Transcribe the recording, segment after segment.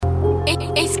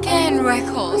It's Ken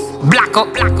Records. Black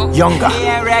up. Younger.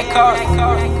 Yeah, records.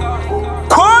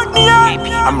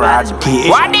 I'm Raj P.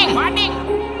 Wadding.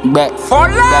 Bet For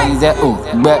life.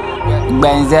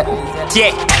 Benze.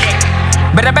 Yeah.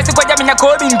 But I bet you go to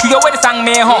Qhobby Trigha where the sang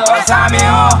me home.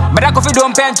 But I could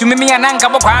don't pen to me and Nanka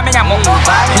Bokame.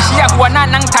 She have one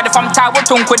Nanka from Tower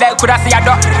to Kurasi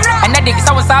Ado. And I think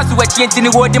someone's house who were changing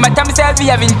the word in my time self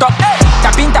having top.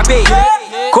 Tapin tape.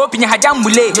 Coping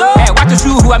Hajamule. What to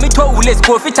shoot who I meet told let's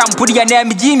go fit and put your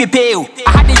name Jimmy Pale.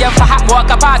 I had the young for hot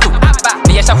walk about.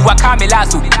 The Yasha who are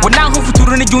Camelasu. When now who to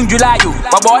run June July.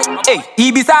 But boy, hey,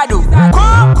 he beside you.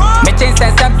 Metin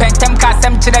says some pentem cast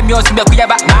some to the music.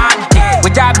 We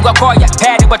job go call ya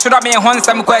head but you me hon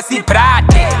some kwesi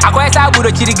prate akwesa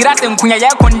buro chiri grass nkunya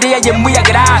ya konde ya jemu ya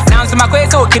grass now so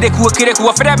makwesa okire ku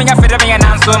ofere me ya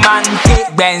nan so man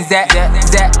benze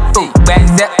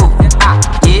benze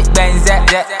ye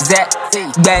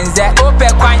benze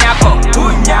ope kwanyako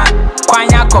ope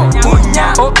kwanyako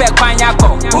ope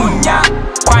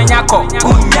kwanyako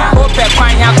ope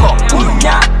kwanyako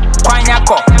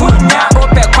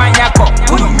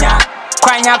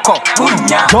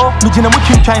No, me jina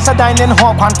muchi trying sa dining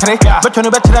hall country. But you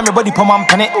know better me body pom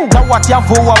penny. Now what ya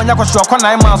for when you go show kon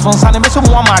 9 months on Sunday me so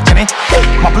mo marching.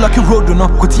 My blocky road no,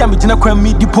 kutia me jina kwan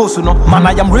me deposit no. Man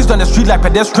I am raised on the street like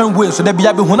pedestrian way so there be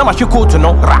hu na ma hwe to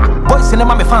no. Boys in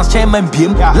my fans chairman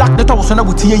biem. Lock the door so na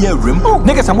wutie ya rim.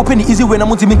 Niggas am open the easy way na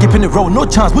muti me keeping the road. No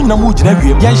chance we na mu jina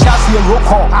wiem. Yan shasi roll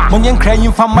call. Mon yen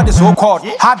crying fam ma the so called.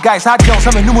 Hard guys, hard girls,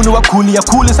 some no no cool ya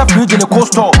cool is a fridge in the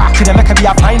coastal. See them make be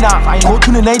a finer. Go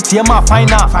to the night here my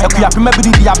finer. Ekuya pime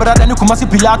bidi dia brother ni kumasi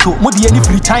Pilato. Modi any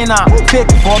free China.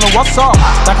 Fake for no what's up.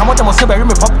 Like I'm what say bury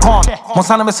me popcorn.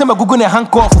 Monsana me say me gugu ne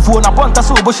handcuff. Fufu na ponta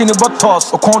so oboshi ni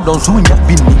bottles. O condom zunya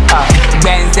bini.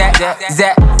 Benze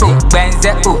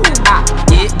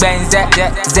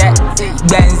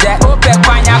benze ope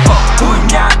kwanyako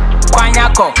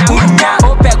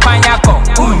ope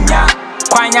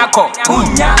kwanyako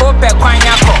ope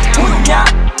kwanyako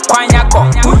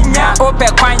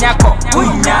ope kwanyako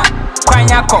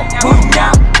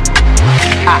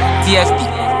TFP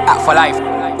for life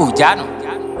Jano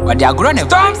what they are grown up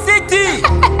Storm City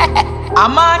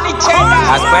Amani Chela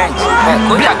as French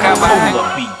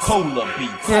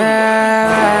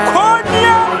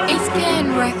It's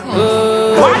Ken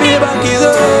Records.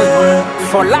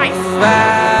 For life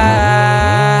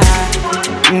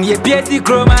ye beauty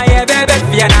chroma ye bebe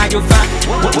fiana jufa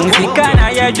unfikana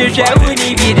ye juje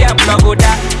uni video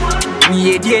blogoda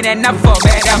ye diene na for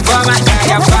better for my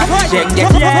ya fa check the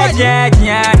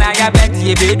yeah na ya bet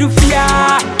ye bedu fia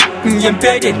ye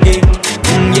bedu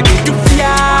fia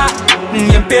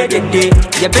ye bedu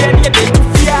fia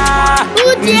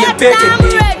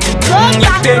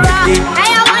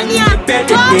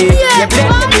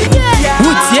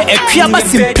Wutie Qhobby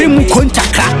Supreme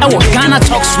Konchaka ewo Ghana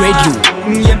Talks Radio.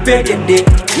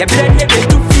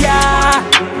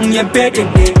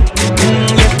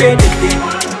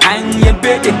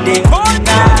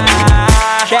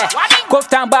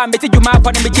 Koftan ba me tiju ma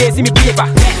pa me jesi me paper.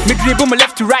 Me dribble me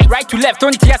left to right to left.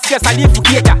 On tia sia sali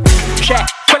fukieta.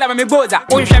 Kola me goza.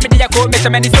 On hwe me de yakọ me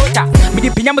semani sota. Me di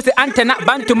pinya mo se antenna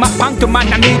bantu ma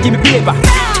na me di me paper.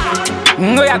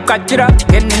 No ya kwatira,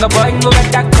 enga boy ngo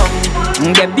batako.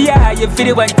 Nge bia ye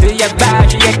firi want ya ba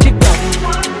ye chiko.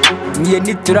 Ye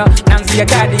nitra nansi ya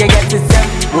kadi ya yesem.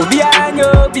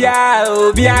 Obianyo bia.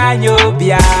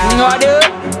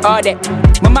 Ode.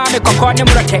 Mama me kokone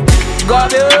murote.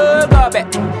 Gobe.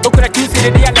 Okura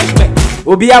tusi de ya lekwe.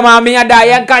 Obia mami ya da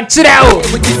yan kan chire o.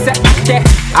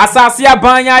 Asasi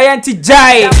abanya yan ti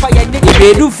jai.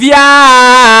 Bedu fia,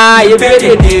 ye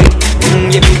bedede.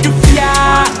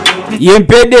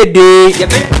 Yempedede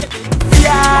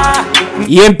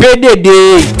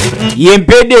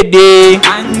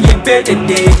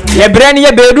ye brand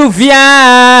ye bedu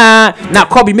via. Now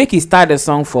Qhobby, make it start the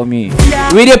song for me.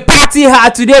 We the party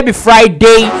hard today be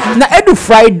Friday. Now edu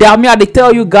Friday me I dey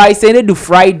tell you guys say edu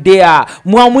Friday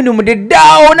mo amunu mo dey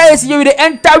down na see you the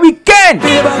enter weekend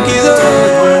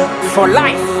for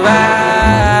life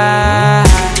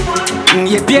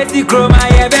ye beauty chroma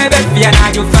ye bebe fia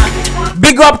na jufa.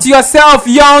 Big up to yourself,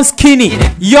 young skinny.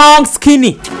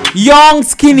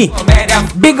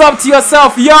 Big up to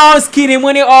yourself, young skinny.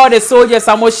 Money all the soldiers,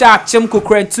 Samosha, Chim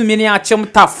Kukren, 2 million, Chim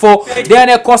Tafo. Then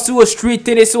they cost you a street,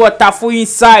 and they saw a Tafo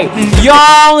inside.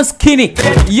 Young skinny.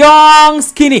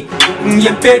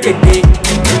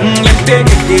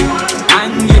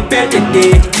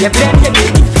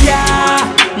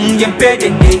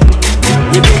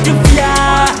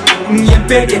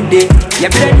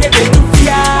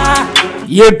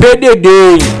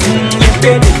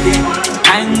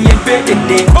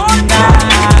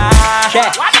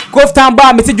 Go stand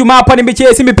by me, see you my pony, me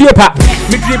chasing me paper.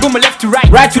 Me dribble me left to right.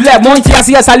 Right to left, Monty, I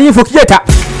see a saline for theater.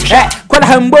 Kwa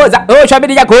hamboza, oh,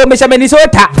 shabidi ya kwa mesha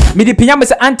menisota. Mi di pinyama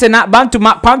sa antenna,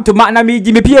 pantuma, na mi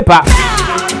jimi paper.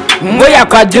 Mboya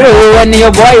kwa juru, when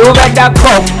your boy over that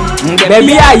come.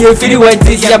 Baby, are you feeling when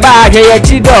this your bag, ya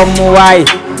chidom, why?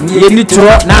 Ye ni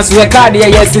tro, na suwe kadi ya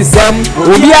yesisem.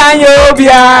 Ubia.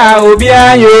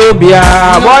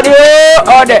 Body,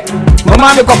 ode.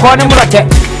 Mama mi kokone murate.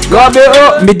 Gobe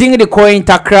me ding the coin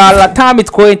takra la time it's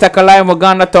coin takala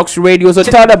Ghana Talks Radio. So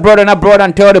tell the brother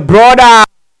and tell the brother.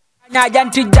 Na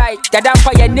janti jai, jada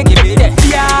fa ya nigga be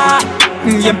fia.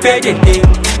 Yempede de.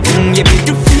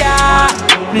 Yebedu fia.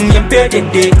 Yempede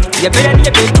de. Yebedu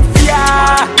fia.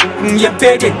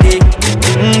 Yempede de.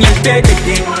 Yempede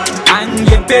de. An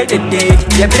yempede de.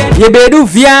 Yebedu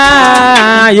fia.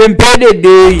 Yempede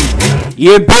de.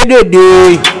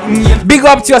 Big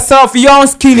up to yourself, young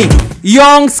skinny.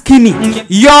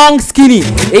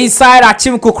 Inside a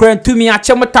chimko crane to me a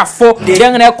chemotafo.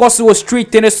 Young and Ekosu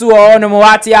street in the sewer on the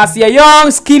Moati. I see a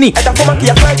young skinny.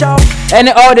 And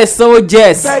all the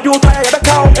soldiers.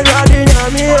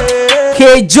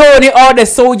 K Johnny, all the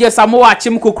soldiers are more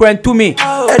chimko crane to me.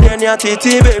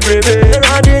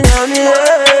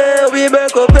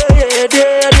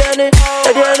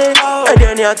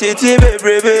 Titi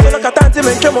baby, so like a tanti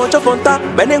men come on to fonta.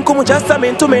 Men come just a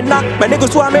min to me na. Men go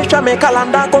to a me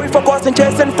calendar. Going for course and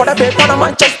chasing for the paper in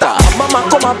Manchester. Mama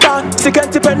come up down. See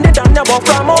can't depend on your boy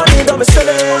from money. Don't be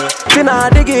silly. Tina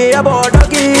diggy about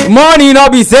doggy. Money no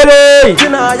be silly.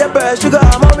 Tina your best sugar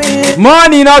mommy.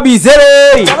 Money no be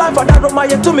silly. So life for that room I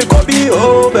to me Qhobby,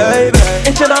 oh baby.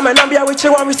 In China men I'm here with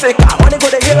you when we say I wanna go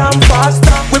the hill and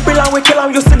faster. We bill and we kill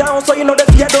and you sit down so you know the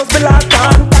fear those bill and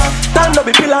time no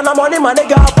be bill and money man they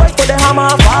got boys for the hammer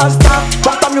faster.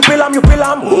 Back time you bill and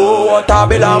oh what a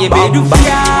bill and Yebedu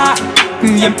fia.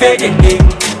 Yempede de.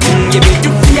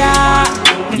 Yebedu fia.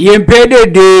 Yempede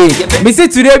de. Me say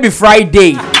today be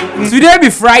Friday.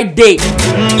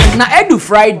 Now Edu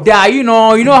Friday, you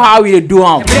know how we do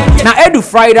Now Edu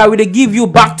Friday, we give you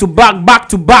back to back.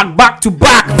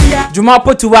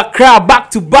 Jumapo to Accra, back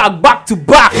to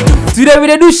back. Today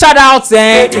we do shout outs,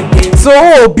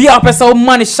 So be a person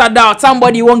money shout out.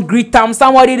 Somebody want greet them,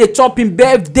 somebody they chopping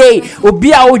birthday.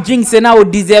 Be our jinx and now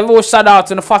deserve a shout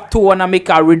out and the fact to wanna make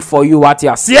a read for you what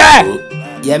you see. Yeah,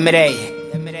 Yemre.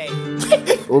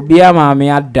 Obia mami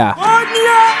ada.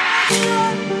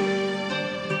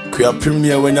 Kuya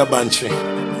premier when you're banching.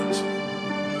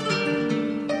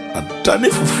 I've done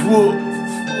it for four.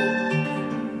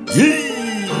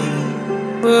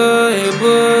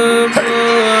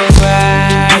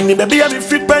 Baby, I'm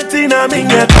fit painting. I'm in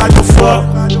your car for.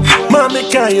 Mommy,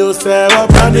 can you say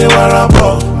what I need?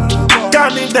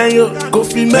 Can me then you go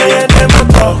feel me and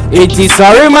them. It is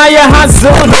sorry, my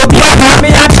husband. No, me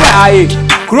a try.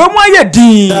 Chroma ya D.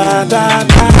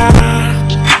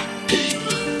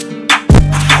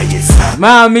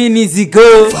 Mommy needs to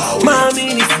go.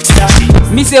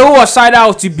 Me say who was shout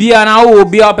out to be and I will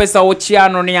be up as a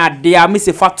chian on your day. Me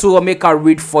say Fatu will make a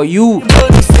read for you.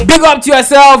 Big up to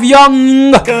yourself,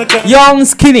 young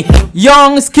skinny.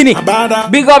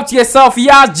 Big up to yourself,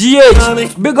 Yazz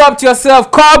GH. Big up to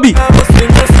yourself, Qhobby.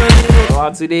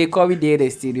 Well, today Qhobby Day the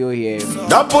studio here.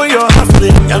 That boy you're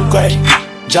hustling, young guy.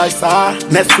 Jaisa,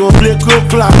 Nesco play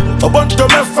club. Obonto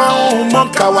me found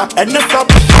Monkawa and Nessa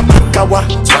Kawa.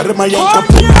 Sorry, my young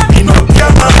couple.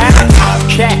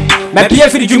 My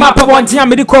PF the Juma Papa one time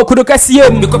medical could see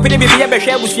him. The company be a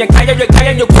share with your kaya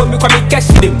you come catch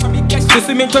them. To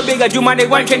swim into bigger Juma they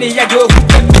want any yajo.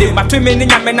 But 2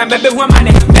 minutes and maybe 1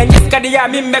 minute. And yes, Kadia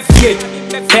me fear.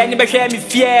 Penny be share me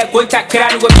fear, go take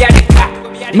crown go be a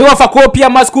me offer copy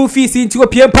my school fees into a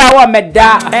peer power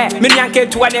meda. Me yanke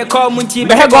to one call Munti.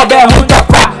 Be go be hunter.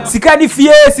 Sikani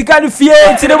fear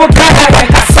to the Wakanda.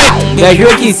 The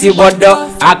Yoki si bodo,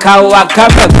 Akawa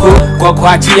Kamako,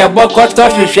 Kokwachi a Bokoto,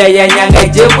 Shaya Yanga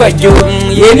Jokwajo,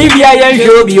 Yenivia and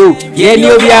Jobio,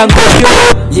 Yenivia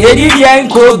and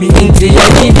Qhobby, into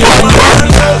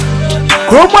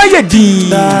Chroma ya D.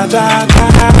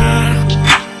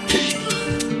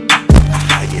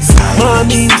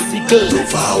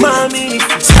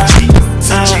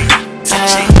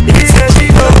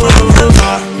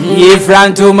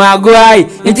 Ifran to Maguai,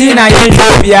 Intina Yen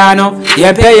piano,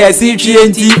 ye pay a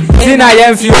CTNT, Tina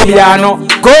Yen piano.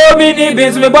 Qhobby ni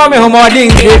bis me bomb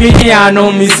homoding,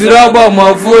 piano, Miss Robo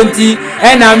Mofunti,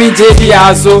 and I'm in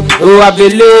Jebiazo, oh, I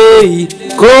believe.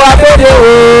 Ko abele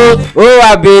o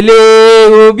abele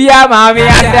obi amami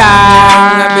ada.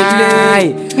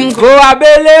 Ko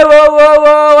abele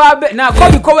o abele. Na ko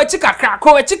bi ko we chika crack,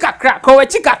 ko we chika crack, ko we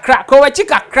chika crack, ko we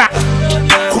chika crack.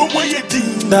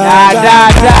 Da.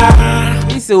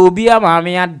 This obi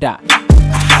amami ada.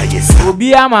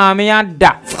 Obi amami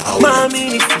ada.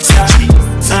 Mami,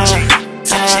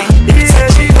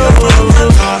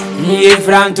 Ye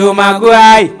from to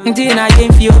Maguay, Tina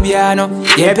Yenfiobiano,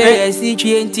 ye pay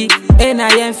C20, and I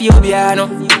am Fiobiano.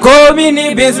 Call me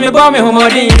Nibis, me bomb me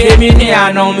homodin,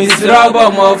 Miniano, Miss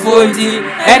Robo Mofonti,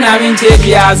 and I'm in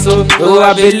Chebiaso, oh,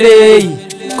 I believe.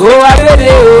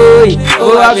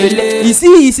 You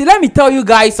see, let me tell you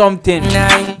guys something.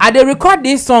 I dey record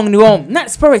this song,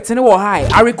 not spirits in the high.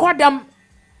 I record them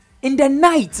in the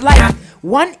night, like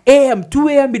 1 a.m., 2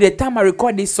 a.m. be the time I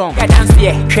record this song.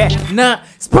 Nah,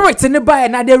 spirits in the bar,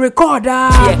 now they record.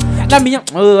 Let me,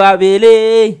 oh,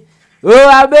 abele,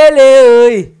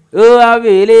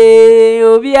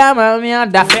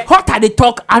 what are they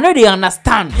talk? I know they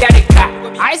understand.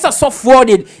 I saw soft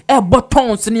worded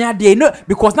buttons near they know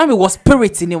because now it was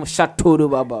spirits in him. Shatty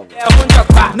Baba.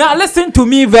 Now listen to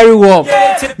me very well.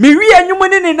 Me we and you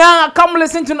money now come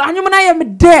listen to and you I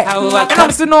am there.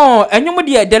 Come say no and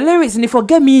you the lyrics and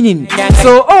forget meaning.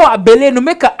 So I believe no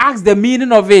make her ask the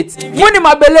meaning of it. When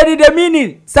my believe the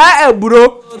meaning. Say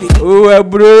bro.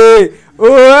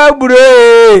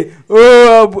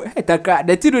 Hey,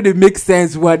 the thing don't make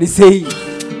sense what they say.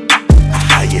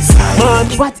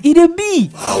 But it be.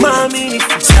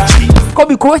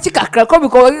 Come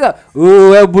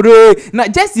bro. Now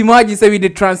just imagine say we the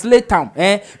translate them,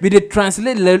 we the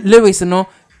translate lyrics,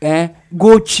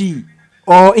 go chi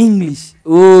or English.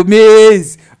 Oh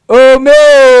maze.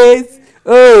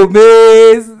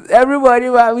 Everybody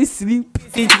while we sleep.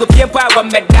 And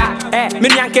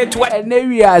then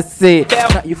we are say,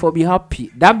 you for be happy.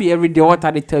 That be every day what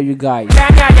I tell you guys.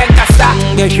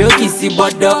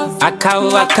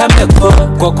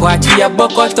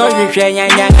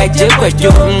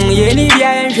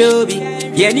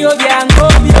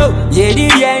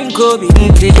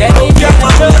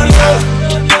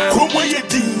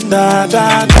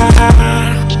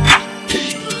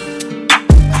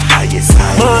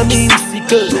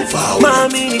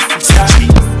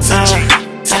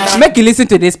 Make you listen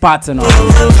to this part now.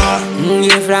 You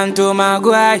from to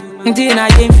Maguay, Tina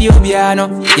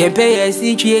Yenfiobiano, ye pay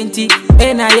C20,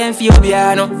 and I am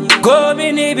Fiobiano. Go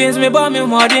me nibins, me bomb me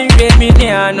modern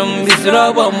Miniano, Miss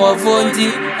Robo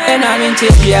Mofonti, and I'm in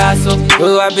Chebiaso.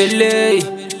 Oh, I believe.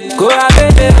 Go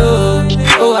abele,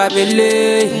 oh, I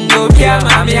believe. No,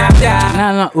 Mammy,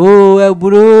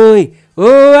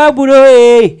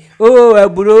 oh,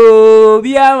 bro.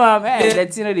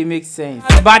 That's you know they make sense.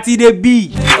 But it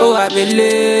be. Oh, I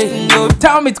believe.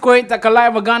 Tell me it's going to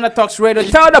live Ghana Talks Radio.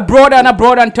 Tell the brother and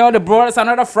the brothers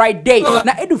another Friday.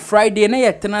 Now every Friday, na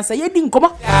yet and I say you didn't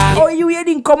come. Oh, you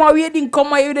didn't come. You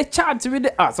the chat with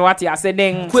the so what you said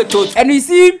then. And you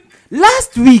see,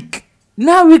 last week,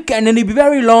 now weekend and it be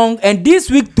very long, and this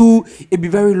week too it be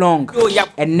very long. Oh, yeah.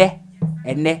 And ne.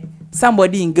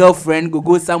 Somebody in girlfriend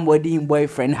go somebody in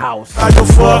boyfriend house. Some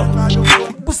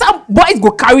boys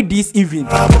go carry this even.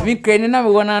 Me crying na me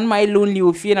wanna my lonely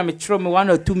o fear na me throw me 1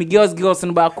 or 2 me girls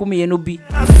no ba ku me no be.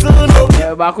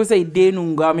 Ba ku say dey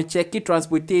no go me check it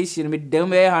transportation me dem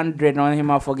 100 on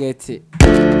him I forget it.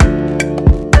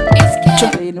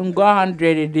 Say no go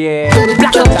 100 there.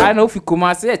 I know if you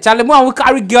come say Charlie mo we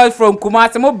carry girls from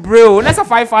Kumasi mo bro. Let's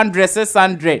 500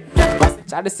 600.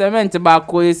 Charlie cement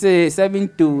back you say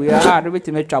 72. Yeah, do it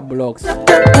to make trouble blocks.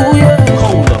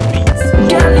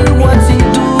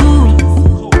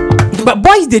 But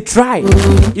boys they try.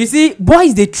 You see,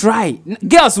 boys they try.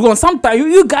 Girls want sometimes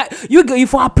you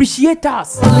for appreciate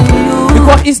us.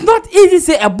 Because it's not easy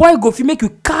say a boy go fi make you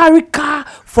carry car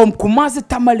from Kumasi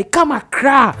Tamale, come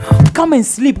Accra, come and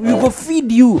sleep, we go feed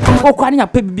you. Go kwani ya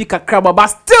pay big Accra, but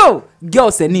still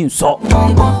girls and him so.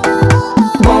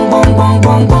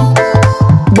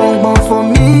 Bong bong for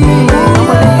me.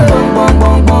 Bong.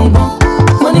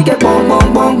 Money get bong bong.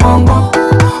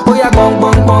 Oh yeah, bong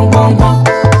bong.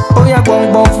 Oh yeah,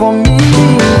 bong for me.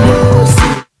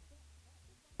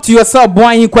 To yourself,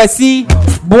 boy Kwesi.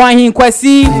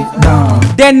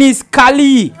 Dennis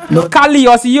Kali. Kali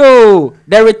also yo.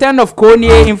 The return of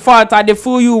Kanye. In fact, I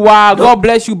fool you. Wow, God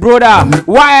bless you, brother.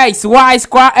 Wise,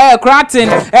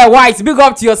 Kratin. Wise, big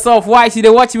up to yourself. Wise, you they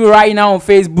watch me right now on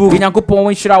Facebook.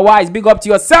 Wise, big up to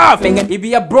yourself. He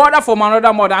be a brother from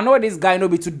another mother. I know this guy no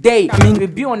be today. I mean, we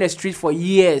be on the street for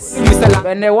years.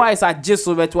 And the wise are just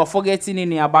over to forgetting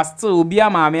in here, but still, be a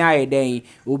mammy a day.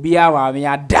 Be a mammy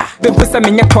a da.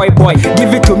 Toy boy,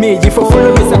 give it to me. If you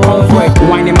follow me, a convoy.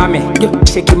 Whiny mammy,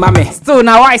 shaky mammy. Still,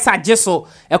 now wise are just so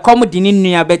a comedy in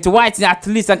here, but white at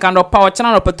least a kind of power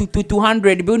channel up to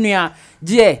 200 bunia.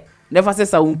 Jay, never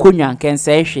says a unkunya can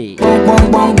say she.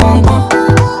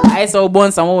 I saw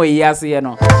born some way, yes, you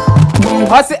know.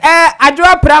 I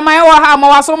drop Prama or Ham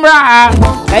or Sombra.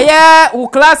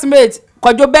 Classmates,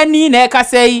 Kojo Benny, Neka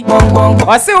say,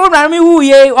 or say, who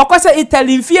ye, or cause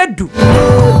Italian fear do.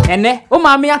 And eh, oh,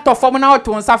 mammy, I thought for now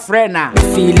to answer Frena,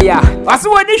 Philia. What's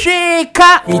what is she?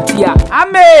 Cat, Itia,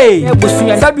 Ame,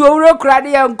 Sabu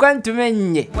Crady and Quant to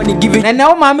me. When you give it, and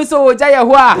now, mammy, so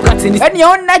Jayahua, and you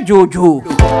own that Jojo.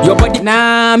 Your body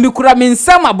now, Mikura means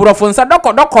some abrofon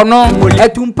Sadoko no,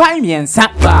 Etumpine and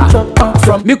Sapa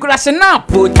from Mikura Shana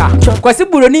Pota,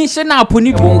 Quasiburoni Shana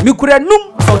Punibo, Mikura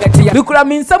Num, Mikura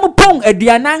means some pong a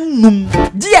Diana Num,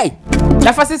 Jay.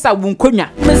 La face sa wunkonya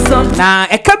na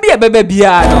e ka bia bebe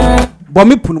bia bo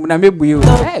me punu na mebu you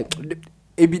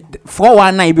e be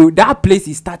 419 be that place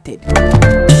is started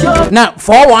na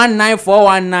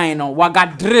 419 no waga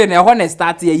dre na ho na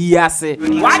start ye yiase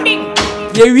warning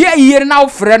ye wi yire na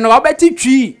ofre no obeti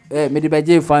twi me de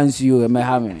beje fancy you me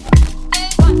ha me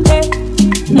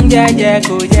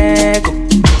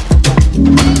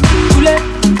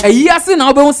yiase na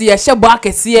obe hu se ye hyebo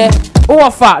akese o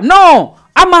ofa no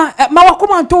ama ma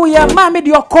wakoma to ya ma me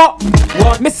de okọ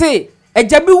me say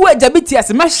ejabi wo ejabi ti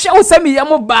ase ma hye se me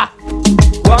yam ba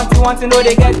want to know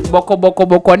they get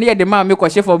boko ne de ma me ko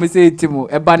hye for me say timu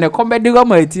e ba ne comedy go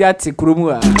ma ti ati kromu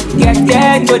a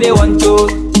get go they want to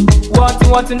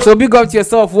so big up to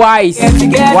yourself wise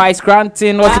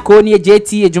Granting what Kony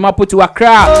JT ejuma put to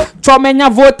Accra Chomenya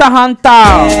Voter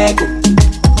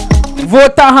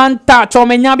Hunter,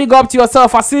 Chomenya, big up to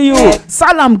yourself. I see you.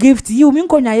 Salam gift to you.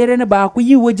 Minko nya yere ne ba ku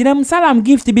you. Wejinem salam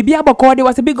gift to Bibi Abakode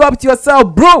was a big up to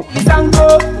yourself, bro.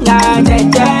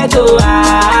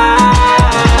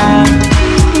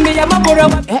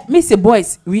 Mr.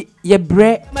 Boys, we ye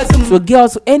bread. So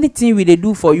girls, anything we they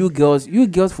do for you girls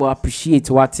for appreciate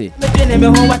what it.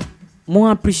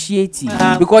 More appreciate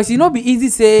it because it not be easy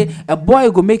say a boy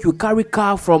go make you carry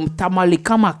car from Tamale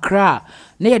come Accra.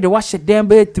 Now they wash it them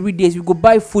 3 days. We go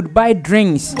buy food, buy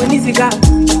drinks.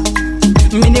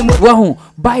 Well,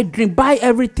 buy drink, buy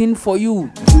everything for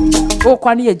you. Oh,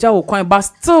 kwani ye jawo kwan, but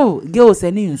still girls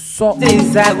any so.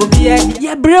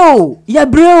 Yeah, bro.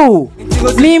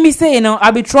 Me say you know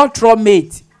I be tro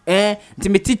mate. To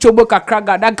me teach you book a crack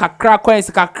that kakra coins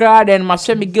kakra then my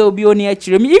shame girl be only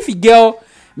actually me if you girl.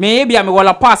 Maybe I'm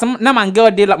a pass. Na man girl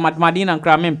de like Madina and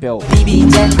Kramen Pel.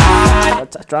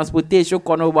 Transportation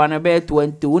kono one about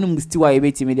 20. One must still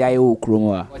be to me the IO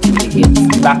chroma.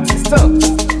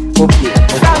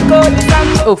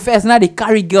 Oh, first now they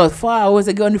carry girls 4 hours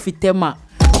ago on the fitema.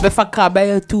 Befa car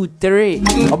by 2, 3.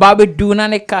 Obabe do na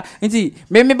neka. Nti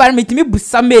me ba me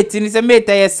busa mate ni se mate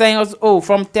e saying oh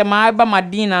from Tema ba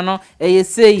Madina no e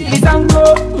say.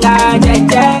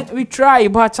 We try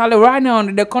but Charlie right now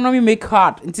the economy make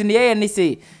hard. Nti ne ni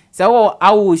say oh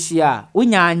awo shia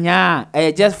unyanya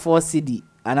just 4 cedi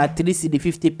and at 3 cedi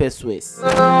 50 pesos.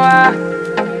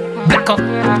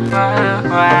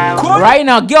 Right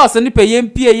now, girls only pay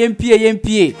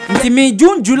yempie. Until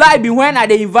June, July be when I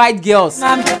they invite girls.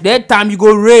 That time you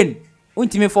go rain.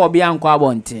 Until me for be anko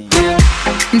abonte.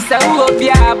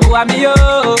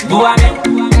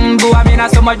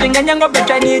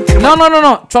 No.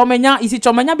 Chomenya, is it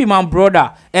Chomenya be my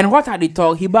brother? And what are they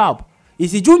talk about?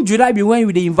 Is it June, July be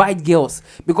when they invite girls?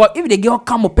 Because if the girl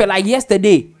come up like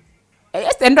yesterday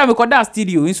we got that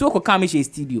studio. In so come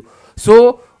studio.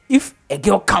 So if a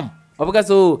girl come, because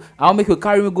so I'll make you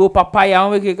carry me go papaya,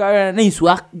 I'll make you carry me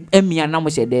swag and now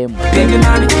say them.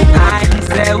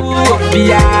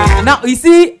 Now you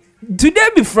see, today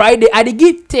be Friday, I dey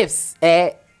give tips.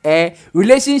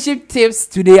 Relationship tips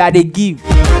today I dey give.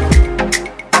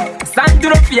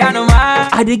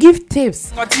 I dey give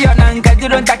tips.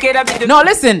 No,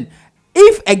 listen.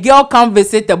 If a girl come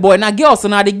visit a boy, now girls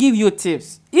now they give you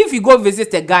tips. If you go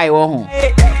visit a guy home,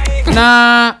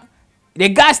 nah. The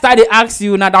guy started ask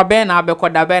you na da ben na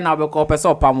beko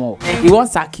person pamo. He won't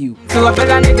sack you.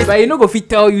 But you know go fit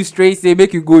tell you straight say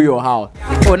make you go your house.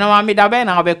 Oh na mami da ben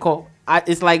na beko.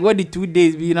 It's like what the 2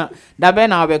 days be na da ben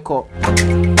na beko.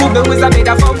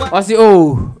 I say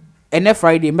oh And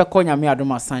Friday, me call me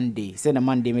adoma Sunday. Say the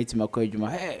Monday, me to my call you.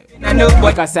 Hey,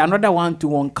 like I say, another 1 to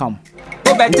 1 come.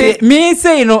 Me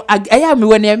say, you know, I am me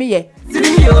when me.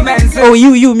 Oh,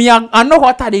 you, me, I know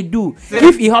what they do.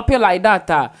 If you happy like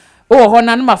that, oh,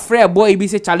 Honan, my friend, boy, be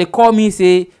say, Charlie, call me,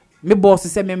 say, me boss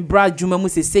say, me brad, Juma,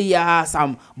 say, yeah,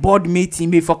 some board meeting,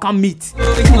 me for come meet.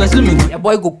 A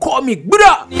boy go call me,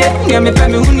 Buddha.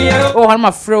 Oh, I'm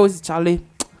my friend, Charlie.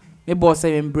 Me boss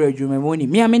say, me brad, Juma, money.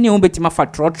 Me, I mean, you bet my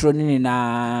fat trotro,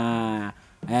 na,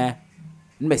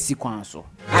 me sequence.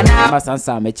 My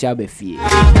son, me chabe fee.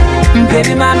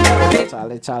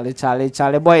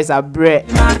 Charlie, boys are bread.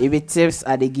 If it tips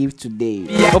I they give today.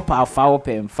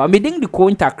 Open. For me, ding the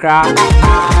coin takra.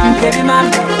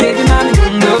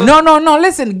 No.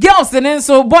 Listen, girls and then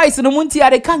so boys in the munti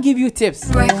they can't give you tips.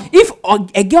 If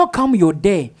a girl come your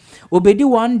day, obedi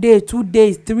 1 day, 2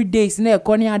 days, 3 days. Ne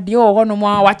koni adi oh no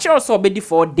more. Watch also obedi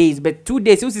 4 days, but 2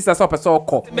 days. You sister so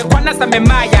call.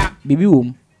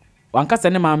 Bibi Wanka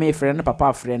send my friend,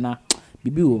 papa friend,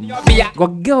 Bibi. Go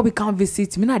girl we can't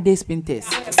visit me na day spin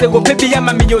test. Say go baby ya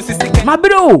mami yo sister. My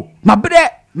brother.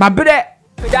 Na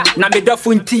me do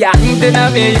funtia. Na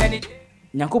me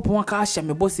Nyankopon ka ahye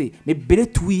me bosse me bere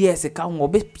 2 years ka ho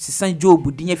obe sisan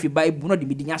job dinya fi bible no de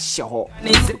me dinya hye ho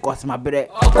because my brother.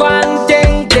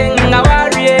 Kwanteng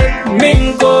awari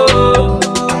mingo.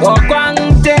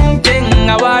 Kwanteng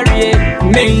awari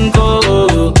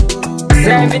mingo.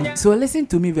 So listen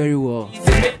to me very well.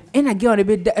 And I get on a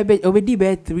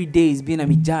bed 3 days being a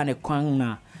mijane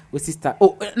kwang with sister.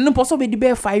 Oh, no possible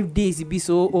be 5 days be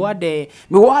so or there.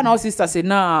 Me one our sister say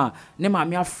nah, name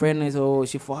my friend is oh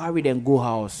she for hurry then go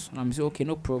house. And I'm say okay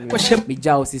no problem. Me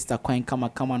jao sister kwang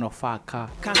come on of far car.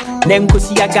 Then go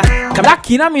see aga. That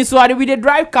kina me so we dey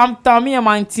drive camp town me and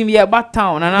my team here back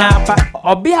town and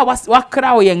obi a what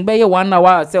crowd young be 1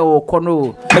 hour say oh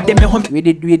kono. We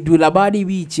do la body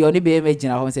beach on the be imagine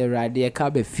how say right there ka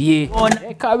be fie.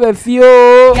 Ka be fie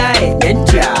o.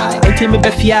 Me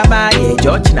be fie my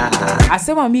George na. I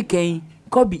say mami ken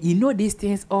Qhobby, you know these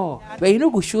things all, but you know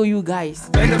go show you guys.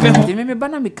 Me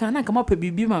bana me can come up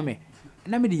bibi mame.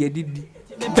 Na me dey did. Me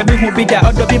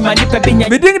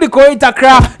ding the coin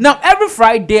takra. Now every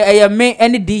Friday I am me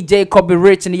any DJ Qhobby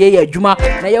Rich and ye juma.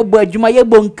 Na ye bo juma ye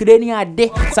bon kreni ade.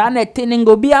 Sa na tening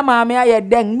obi ama me aye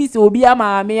deng miss obi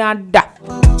ama me ada.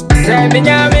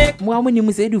 Mwamuni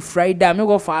mu say do Friday me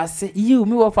go fast you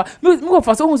me go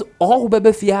fast so all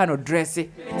bebe fia no dress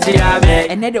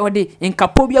and then ode in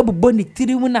kapobi abubo ni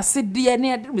tiri mu na sede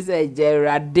na me say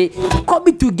Gerade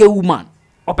Qhobby to get woman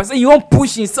or person you won't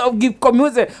push himself give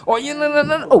Qhobby or you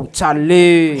no oh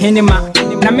Charlie Hinima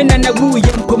na me na gu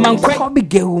yem ko man Qhobby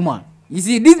get woman. You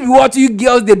see, this is what you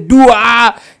girls they do.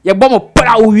 You bomb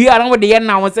para we are with the end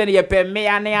now. Say you pay me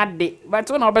and day. But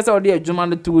when I person dey juma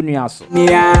no 2 years.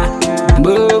 Yeah,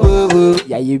 boo.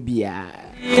 Yeah, you be ya.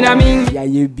 Yeah,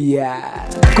 you be ya.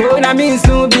 Go na me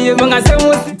so be monga say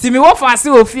Timi wo fast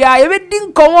o fia. You be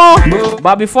din come.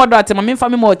 But before that, my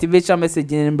family motivation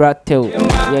message in tell.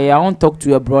 Yeah, I want to talk to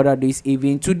your brother this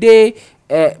evening. Today,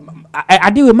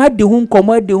 I did with my the home come,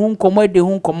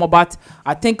 but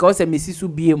I think also Mrs.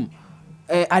 BM.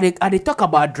 I talk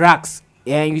about drugs,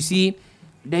 and you see,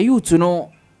 the youth, you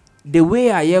know, the way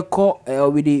I call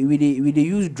we they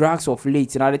use drugs of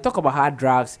late. Now they talk about hard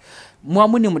drugs. More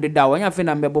money with the da when you find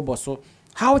a so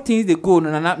how things they go.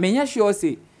 No, me sure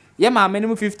say, yeah, my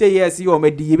minimum 50 years you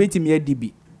me debate me a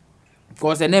DB,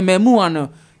 because and then me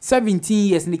 17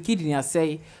 years in the kidney I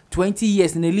say, 20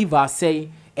 years in the liver I say,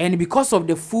 and because of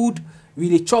the food. We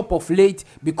the chop of late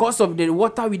because of the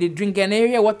water we the drink and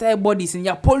area water bodies and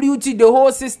you polluted the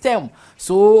whole system.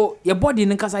 So your body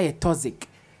nkasa is toxic.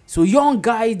 So young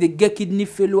guys they get kidney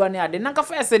failure and they nanka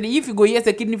first say if you go yes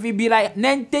a kidney failure be like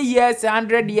 90 years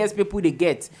 100 years people they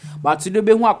get. But today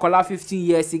be who are 15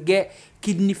 years they get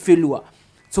kidney failure.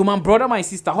 So my brother my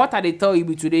sister what are they tell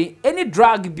you today? Any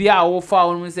drug be a offer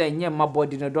when say yeah my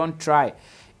body no don't try.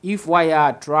 If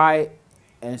why try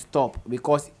and stop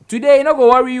because today you not go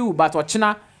worry you but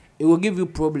watchina it will give you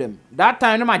problem. That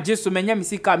time no my just so many me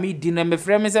see come me dinner me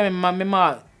friend me say me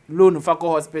loan for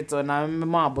hospital na me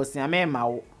ma boss me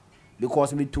ma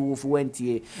because me too went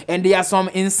here and there are some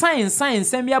insane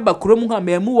say me aba kurom ha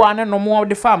me mu wa no mo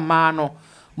de fa ma no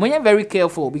monye very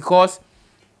careful because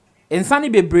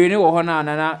insane be brain wo ho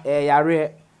na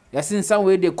yare yes in some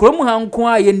way de kurom ha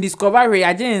nko a ye discover we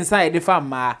agye inside de fa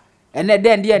ma and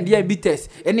then bitters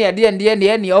and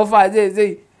the offer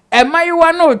say am I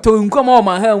one no to come on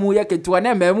my home we get to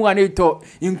an one to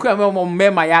incredible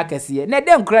mema yakasi and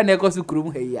then cry na kosu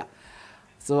krum here.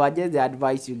 So I just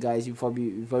advise you guys you for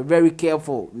be very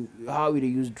careful how we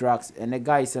use drugs and the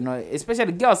guys you know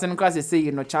especially girls and class say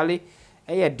you know Charlie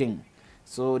ding.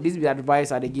 So this be the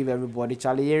advice I they give everybody.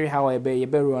 Charlie, hear how I be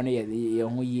run your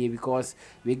whole year because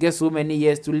we get so many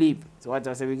years to live. So what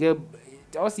I say, we get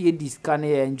also this can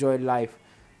enjoy life.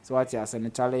 So what I say,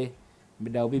 Charlie,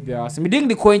 but that will be better. So me ding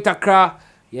the coin takra.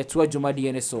 Yeah, to a Jumadi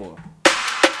and so.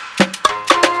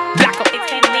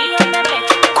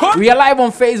 We are live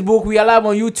on Facebook. We are live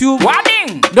on YouTube.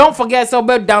 Don't forget to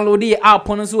download the app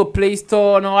on the Play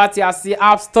Store. No, what you see,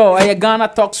 App Store. Ghana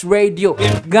Talks Radio.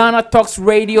 Ghana Talks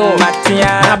Radio.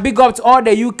 And big up to all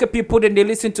the UK people that they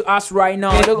listen to us right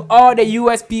now. All the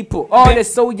US people, all the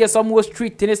soldiers on the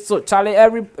street. And so, Charlie,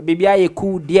 every baby, I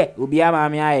cool there. Will be a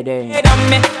mammy.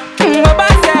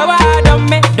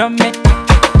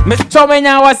 Mr.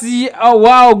 Chomenya was oh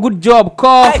wow, good job.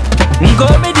 Call.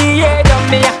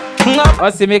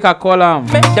 What's the make a call him?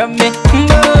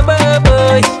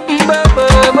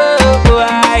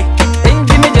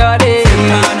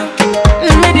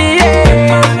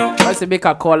 What's the make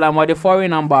a call him? Or the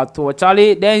foreign number 2.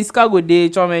 Charlie, then it's good day,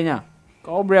 Chomenya.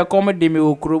 Cobra comedy me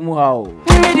ukrumu how.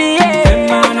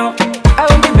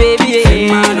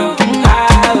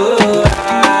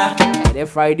 The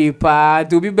Friday pa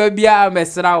to be baby I'm a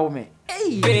sraw me.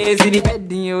 Hey,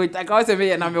 you I can't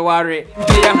say na me worry.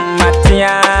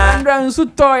 I'm so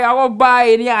toy I will buy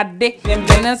any a day.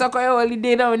 Then so call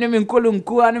holiday na me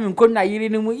nkolunku ana me nkona yiri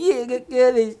ni mu ye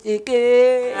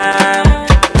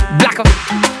Black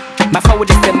my forward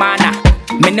is the mana.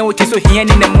 Me know what you so here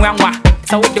ni na muanwa.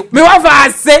 So me wa fa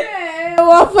say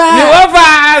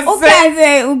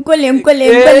say ukole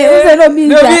use no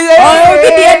means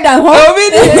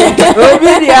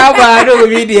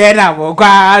obi di na mo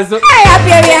kwazo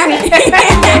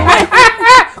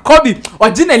Qhobby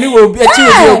ojina ni wo achi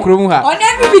obi okrom ha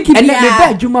and the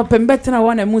bad juma pembetena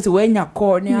one mu se wanya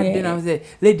call ni ade na say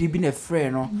lady bi na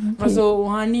friend no so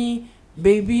honey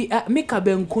baby make a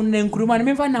ben kun na nkuruma na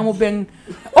me fa na mo ben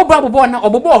obra bobo na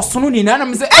obobo osono ni na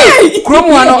me say eh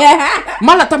kromu ha no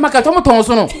malata maka to mo ton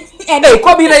so no eh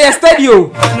Qhobby na your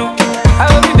studio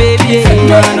baby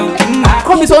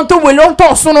Qhobby so to we lon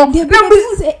to so no na me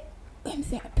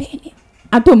say penny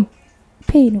atom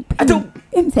penny atom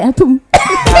say atom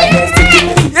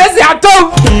yes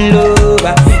atom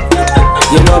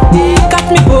you love the catch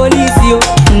me police you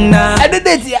na I did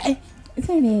it it's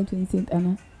only 27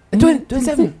 Anna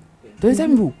 27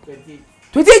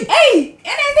 28 hey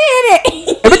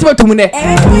everything to me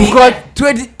got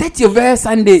 30 of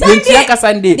Sunday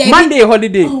Sunday Monday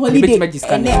holiday bit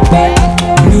scan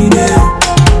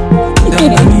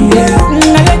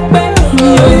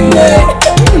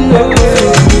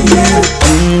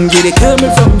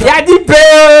Yadi pay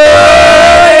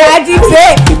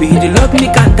baby you love me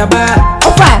can't buy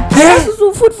offer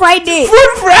food Friday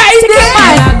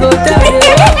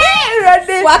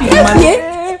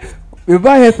we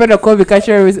buy here for the Qhobby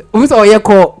cashier who's all your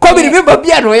call Qhobby remember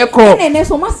be an your call and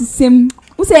so much same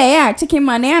who say yeah chicken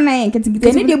man and get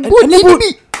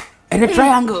and a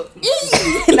triangle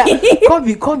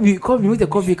Qhobby with the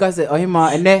Qhobby cause oh him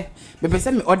and then me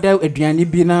person me order aduane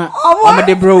bi na am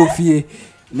de bro fie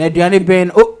na aduane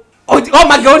ben oh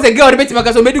my god the girl beti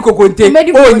maka so medical conte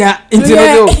oh nya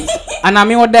intino and I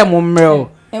mean order mo mrel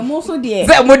emo so de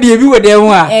say mo de bi we de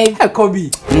ho a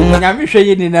Qhobby nya me hwe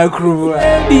ye ni na kru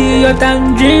be your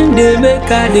tangerine they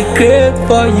make a the crave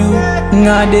for you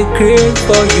na the crave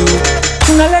for you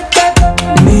na let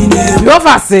you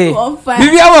offer say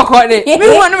bibi awo ko de mi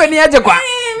wonu me ni aje kwa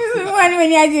wonu me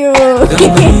ni aje o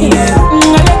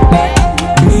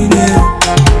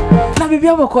na bibi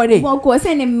awo ko de mo ko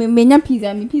say me nya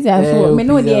pizza so me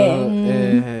no de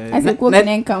ase ko na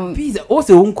nkan pizza o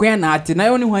se won kwa na ate na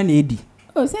yo ni hwa na edi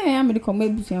o say ya me de ko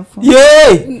mabusia fo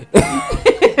yeah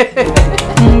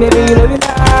baby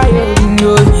you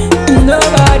love me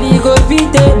nobody go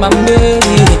fit my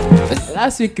baby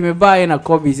last week me buy na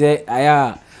Qhobby say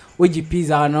aya oji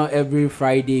pizza no every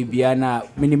Friday bia na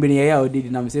mini ya odidi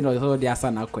na mse no so dia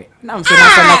sana kwe na mse na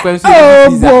sana kwe so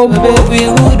pizza baby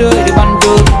who do the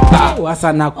bando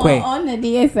wasana kwe on the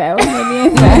DSL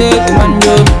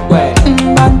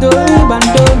bando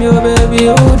me baby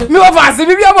me over se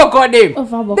bibi aboko dem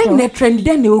then the trend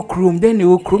then the okrum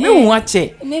me hu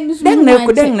ache then na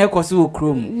ekoso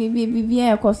okrum bibi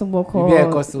ekoso boko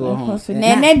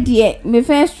na de me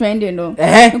first trend no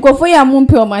nkofo ya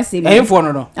mumpe o masem enfo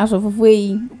no asofofo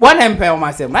yi one empe o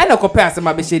masem na kope asem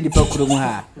abehye di pakuru mu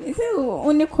ha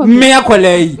oni ko me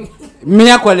akolai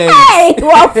hey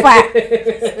wafa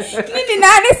nini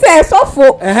na ne say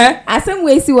sofo asem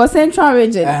we si wo central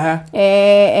region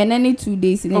and any 2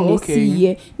 days in the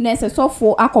year na say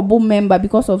sofo akobo member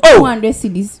because of 200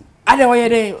 cedis ade wo ye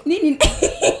dey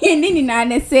nini na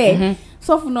ne say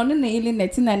so for no na ile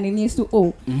netina ni so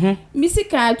oh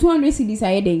misika 200 cedis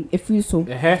aye den e free so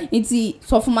iti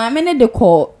so for my mene de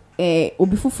call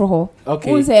obi foforo ho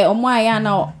o say omo aya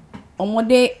na omo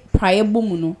de praye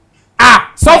bomu no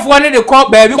so for ne de call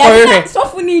baby ko here so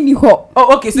for ni ho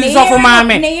okay so for my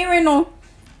me na yere no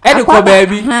e de call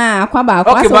baby akwa ba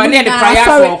okay but ne de praye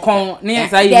for kon ne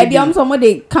say there be am so mo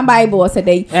de kan bible say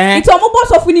dey iti omo bo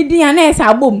so for ni din na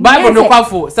esa bom bible no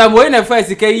kwafo samoy na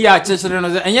first ke yi a chechire no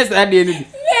enye say dey ni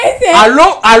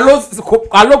allo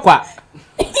kwa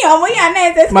omo ya na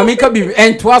esa mami ka bibi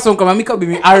entwaso ko mami ka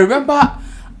bibi I remember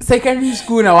secondary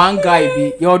school na one guy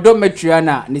bi your dormitory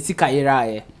na ne sika yera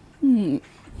ye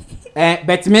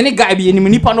but many guy bi ni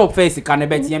nipa no face ka na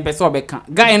bet yen pese obeka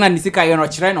guy na ne sika ye no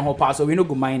kire na ho pa so we no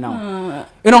go mine now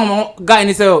you know guy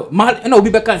ni say mal na obi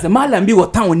beka say malam bi wo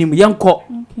town ni mu yenko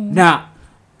na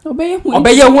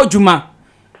obeye ho djuma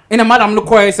ina madam no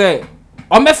koy say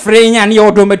o me free nya na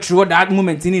your dormitory that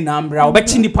moment ni na ambra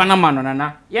obechi nipa na ma no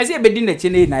na yes e bedi na chi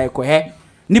na ye ko he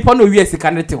nipa no wi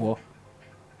sika ne te ho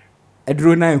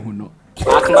edro na ehu no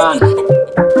akman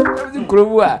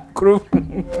krobua krob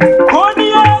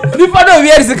konia nipa no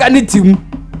wi sika ne tim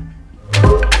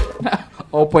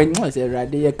o point no say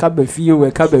rade ye ka ba fie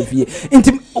we ka ba fie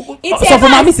intim so for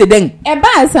mama say den e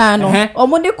ba sa no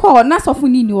omo de call na sofo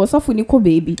ni ni wo sofo ni ko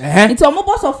baby inti omo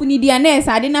bo sofo ni dia na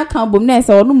esa ade na kan bom na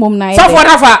esa onu mom na ye sofo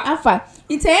nafa afa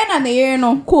inti e na ye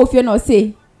no ko fie no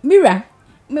say mira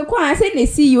me ko an say na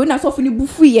see you na sofo ni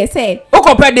bufu ye say o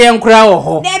ko pe de enkura wo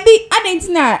ho na bi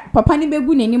adenti na papa ni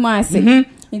begu na ni ma ase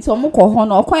inti omo ko ho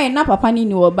no okwa na papa ni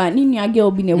ni wo ba ni nua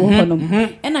girl bi na wo ho no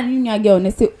e na ni nua girl na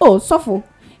say oh sofo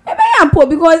e be am po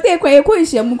because they kwa ko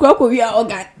ihye mu ko wi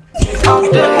organ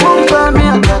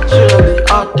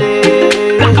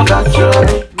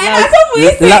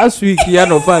last week you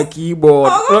no fa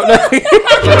keyboard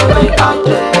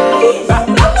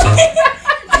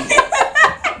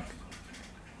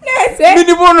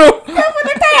mini bono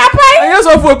ayo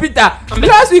so for Peter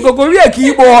last week go we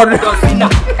keyboard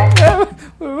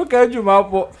okay juma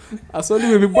po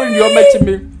asoli we be boni o mechi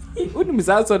me uni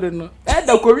misaso de no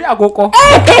da kori akoko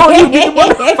o ni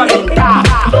bono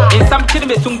in some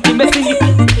chilme sungti mesingi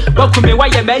dokume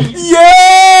waye mai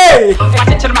yeah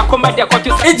ate chilma komade akotu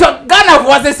it's Ghana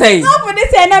was say no for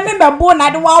this na member bo na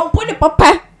de wa bo de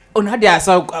papa ona dia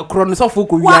so krono so fu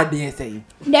ko wi ade say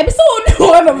there be so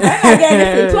no na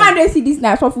get 200 cedis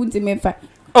na so fu ntime fa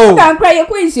oh kan kra ye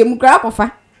ko ihye mu kra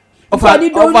kofa ofa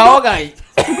ogai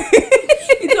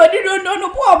it's only no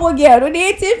poor boy girl no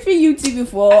dey take free YouTube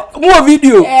for more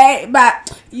video but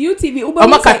YouTube uba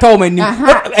makata o mani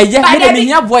me me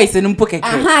nya voice no mpo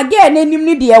keke girl na nim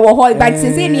ni de wo ho but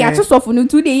say ni atosofo no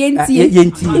tu de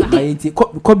yenti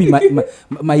Qhobby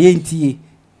ma yenti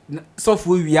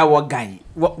sofo wi a wo gan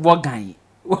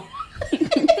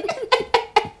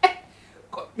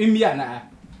mimi ana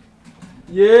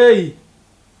yey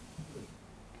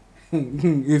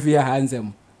if you are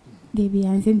handsome they be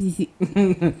handsome this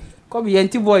Qhobby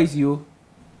yenti voice yo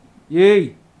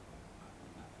yey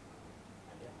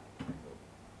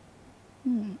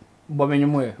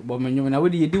bomenyo na we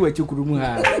di wachukuru mu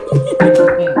ha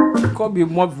Qhobby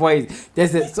more voice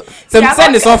there's some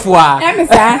send the software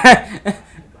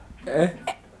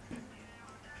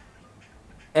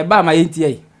ba ma yenti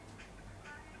ai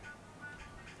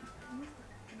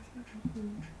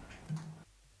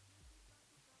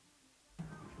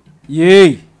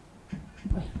yey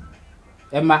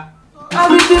Emma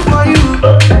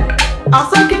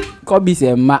Qhobby say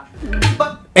Emma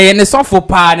ne sofo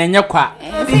pa na nye kwa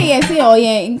say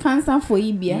oye in cancer for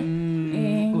ibia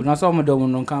na so mo do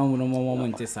no kan mo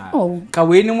ntesa ka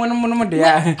we ni mo de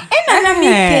ya na mi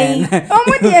ke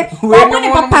omo de omo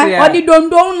ne papa odi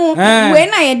dondon no we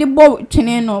na ye de bo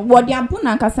twene no wo de ampo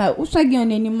na kasa usagi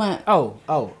on ani ma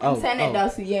say na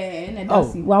dasu ye na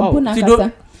dasu wa ampo na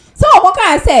kasa so what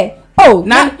can I say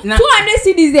na 200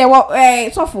 cedis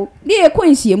there sofo dey ko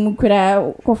nhie mu kura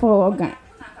ko for organ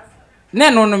na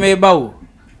no meba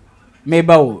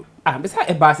o besa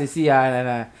e ba sesi ya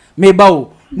na meba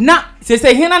o na se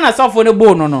hina na sofo ne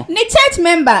bo no ni church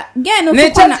member get no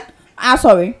for na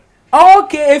sorry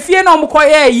okay efie na omko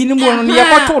ye yi ni mo no ye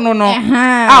koto no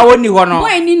oni ho no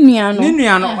boy ni nua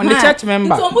no on the church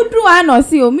member so mo dru ano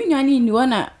si o mi nua ni ni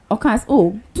na okas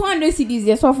 200 cedis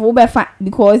ye sofo wo be fa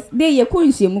because dey ye ko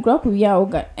nhie mu kura ko wi a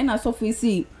oga e na sofo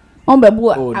si on be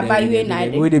bu abaye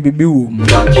na we dey bibi wo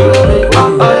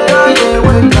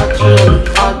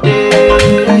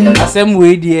asem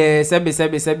we die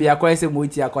sebe akwa ese mo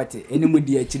ti akwate eni mu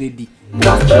di akire di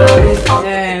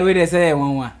we dey say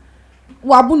wanwa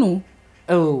wabunu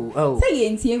oh say ye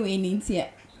ntie we ni ntie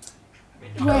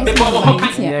the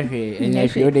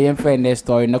friend next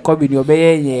story. No Qhobby no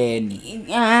be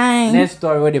next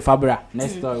story with the Fabra.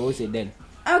 Next story what's it then?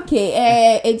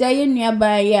 Okay, a giant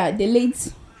nearby, the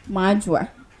late Majwa.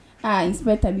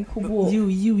 Inspector Bikubo.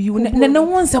 You. No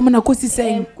one someone I could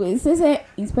say. Say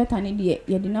Inspector Nidia,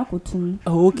 you did not go to.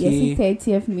 Okay.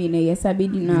 30th minute, yes, I be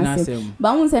dinner.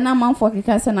 But once a man for the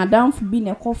castle, and I down for being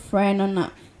a co friend on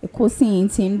a co-singing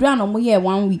team, drown on year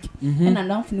 1 week, and I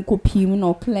down for the copy,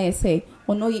 no clear say,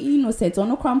 or no innocent, or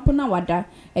no crampona wada,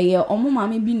 a year or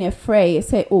mammy being a fray,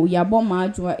 say, oh, ya bomb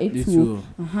Majwa, it too.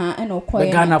 And no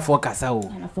quite Ghana for Casa.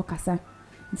 And for Casa.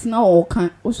 It's not all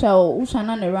can. Usha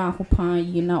na nera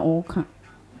hopan you na all can.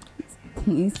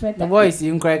 Inspector. The voice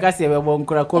in crack I say we won't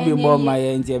crack Qhobby bomb my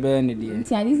auntie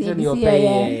Benedict. Your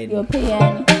pay.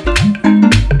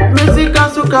 Music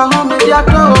and suka home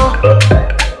mediato.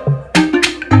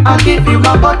 I give you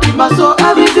my body, my soul,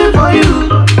 everything for you.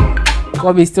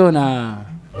 Qhobby still na.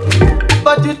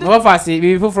 But you what I say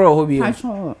before for Qhobby.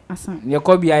 Your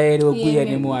Qhobby I do good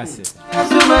anymore as.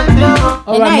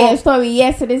 And I story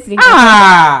yesterday.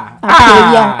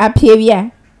 Appear.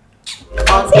 See,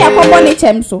 I come on the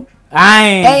chemso.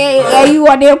 Aye, you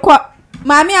are there.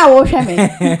 Mammy, I will show me.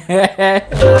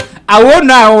 I won't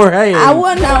now. I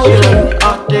won't now.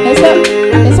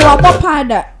 It's a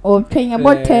papa or paying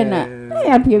about 10. I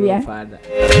appear.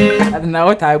 Now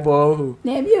what I bought.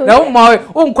 No more.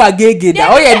 Unqua gig.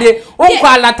 Oh, yeah, they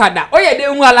unqua latada. Oh, yeah, they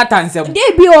unqua latanse.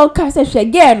 They be all cassash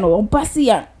again or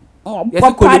Basia.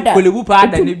 Kolibu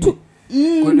pada ni bi.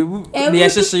 Kolibu ni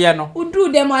yeshye no. Udu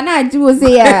dem ana ji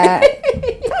say ya.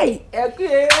 Kai.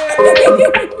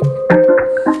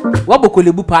 Wa bo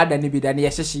kolibu pada ni bi da ni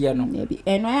yeshye no.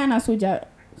 Eno ya na soja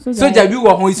bi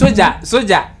wo ho soja.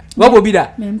 Wa bo bi da.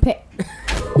 Mempe.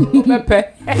 Mempe.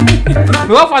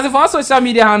 Me wa for social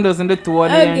media handles in the to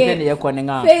one and ye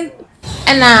koninga.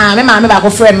 Na me ma me ba ko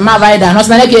friend ma rider no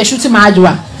so na ke shoot ma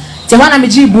adwa. Te wana me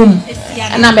ji boom.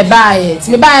 Na me buy it.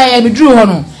 Me buy me drew ho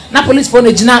no. Na police phone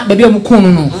ejina ba bi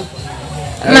amukun no.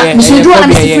 Na me drew na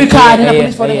me free card na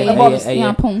police phone e box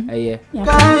ya pon.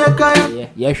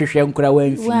 Yeah, hwehwe nkura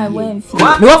wanfi. Me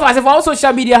wa for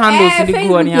social media handles in the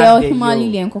go on ya.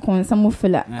 Himali len kokon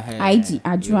samofila. IG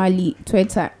Adwali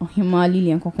Twitter Himali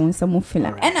len kokon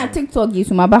samofila. And na TikTok yi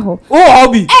suma ba ho. Oh,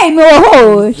 Qhobby. Eh me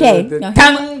ho, she.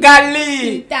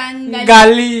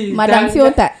 Tangali. Madam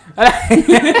Fiota.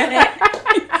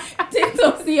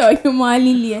 TikTok see your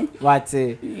Himali. What?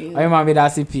 I mama da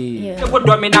CP.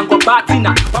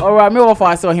 All right, me wo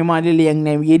for so Himali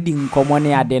na we di nkomo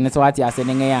ne ade ne so what you say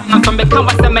ne ya.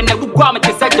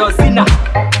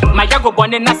 Mayago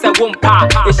bone na se wonka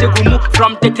eshegumu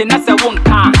from tete na se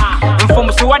wonka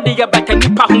mfom so wade ya baka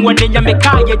nipa ho wone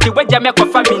nyameka ye de waja me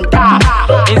kofa minta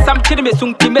ensam chiri me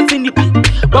sumti mesinipi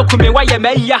wakume waye me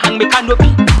ya hang me kanopi.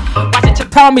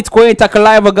 Tell me it's going to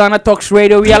live on Ghana Talks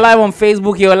Radio. We are live on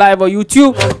Facebook, you're live on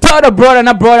YouTube. Tell the brother and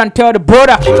the brother and tell the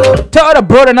brother. Tell the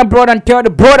brother and the brother and tell the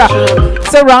brother.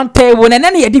 It's a round table and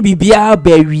then you did BBR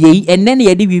berry and then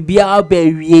you did BBR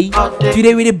berry.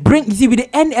 Today we bring you see we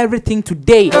end everything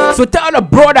today. So tell the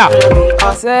brother.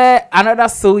 Say another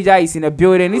soldier is in the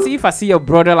building. You see if I see your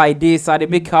brother like this, I they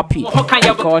make happy.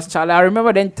 Because Charlie, I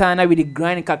remember then time with the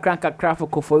grind kakra for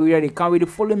Koforia. They come with the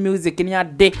full music in your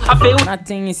day.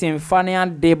 Nothing is in funny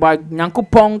and day, but Nyanko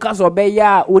Ponkas or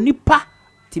Beya Unipa.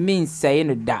 Timin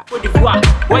saying that.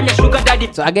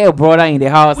 So I get a brother in the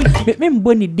house. Me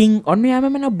Bonnie Ding or me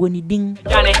I'm Bonnie Ding.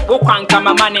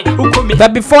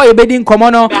 But before you bedding come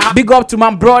on, big up to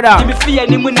my brother.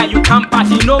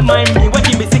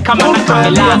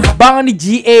 Bounty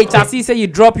GH, I see say you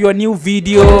drop your new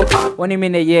video. When you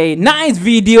mean a year, nice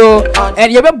video.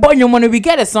 And you be born your money. We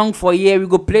get a song for you. We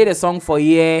go play the song for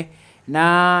you.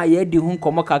 Na ye di hun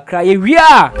komo kakra ye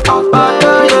wia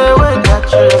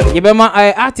ye be ma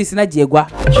artist na Jegwa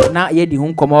na ye di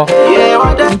hun komo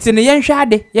ntine yen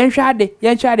hwade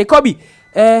Qhobby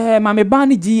ma me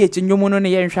ban ji echi nyomo no ne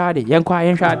yen hwade yen kwa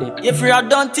yen hwade if you are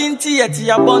don't tinti yet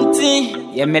ya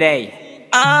bonti ye mere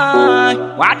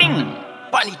wading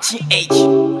pani GH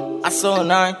aso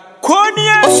nine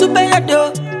Konia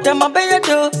Osubedo,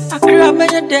 Demabedo, Akra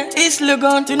Bede, East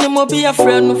Legon to Nimobi a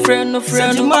friend, no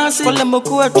Masi,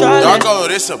 Polemoku a trial. Don't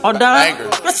this a banger.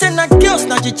 Listen, that girls,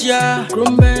 Najia,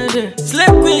 Grumbede, Slip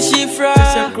Queen Shifra,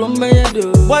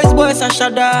 Grumbedo, Boys and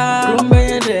Shada,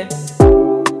 Grumbede.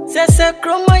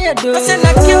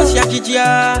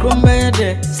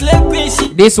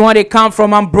 This one they come from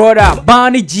my brother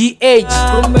Barney GH.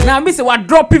 Now me say what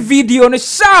drop a video on the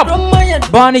shop.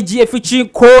 Barney GH featuring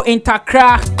Chroma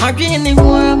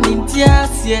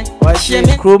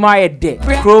ye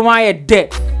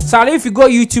dead. So if you go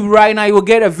YouTube right now, you will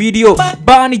get a video.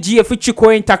 Barney G feature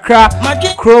Queen Takra.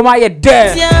 Chroma ye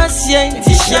there.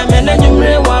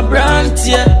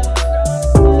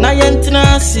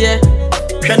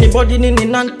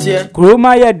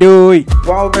 Chroma ye doy.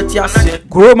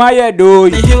 Chroma ye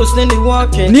doy.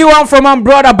 New one from my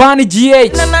brother Barney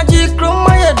GH.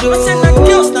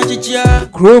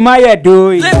 Chroma ye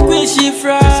doy.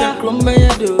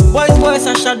 Boys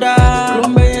are shada.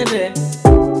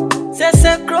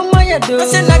 Say chroma ye do.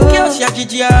 Say na girls ya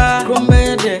jijia. Chroma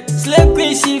ye de. Slave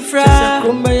queen shifra.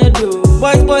 Chroma ye do.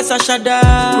 Boys are shada.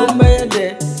 Chroma ye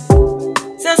de.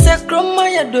 Say chroma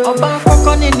ye do. Oba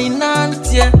kokoni ni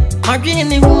nantie. Madwini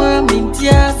ni huwa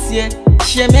mintiasie.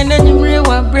 Shemene nyumre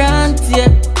wa brantie.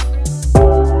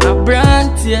 A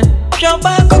brantie.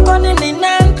 Shoba kokoni ni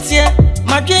nantie.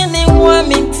 Madwini huwa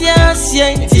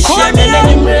mintiasie.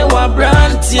 Shemene nyumre wa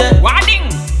brantie. Wading.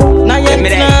 Na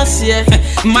yetrasie.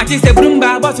 Mati se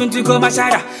brumba bosun tu ko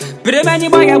mashara. Premani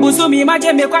boya busumi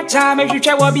maje me kwacha me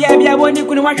hwehwe wo bia bia woni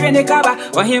kunu wahwe ne kaba.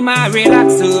 Ohima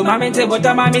relax so mamente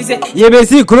bota mami se.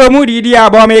 Yebesi kromu didi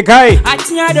abo me kai.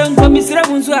 Atinya don ko misre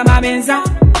bunsu amamenza.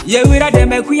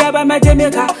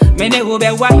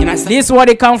 This one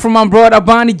they come from my brother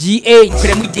Barney GH.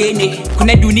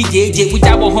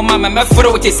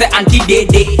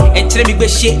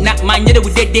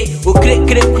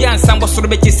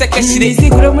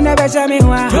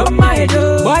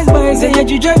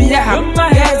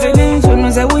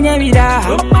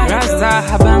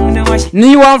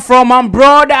 New one from my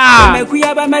brother.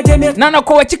 Nana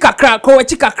kowe chika crack,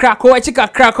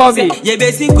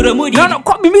 Qhobby. No,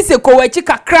 Qhobby me say kowe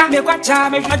chika crack.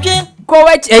 Kowe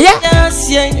what's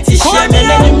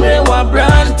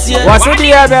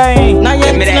the other?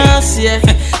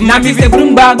 Na me say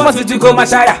brumba boss to go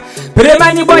mashara.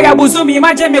 Premani boy abusumi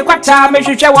maje me kwacha me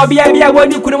hwehwe wo bia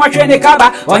woni kunu wahwe ne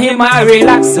kaba. Ohima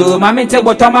relax so mamente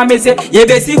botoma me say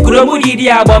yebesi kuromu didi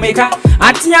abomeka.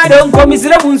 Atinya don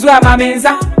komisire bunzu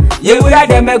amamenza. Yewura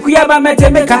de mekuya ba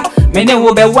metemeka. Mene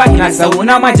wo be wa hina sa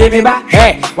wona maje me ba.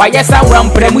 Wa yesa wura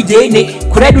mpremu je ne.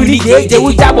 Kuredu ni je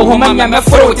wutabo homa nya me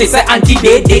foro te say anti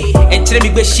dede. Entre mi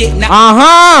gbe shit na.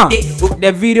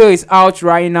 The video is out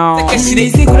right now.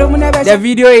 The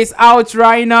video is out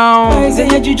right now.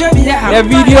 The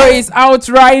video is out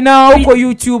right now. For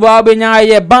YouTube abenya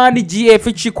ye Barney G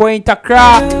feature Queen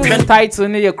Takra. Title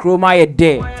ne ye Chroma ye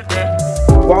there.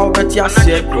 Wow, bet ya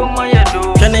say Chroma ye do.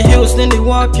 Can the hills in the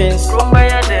walkings? Chroma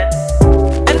ye there.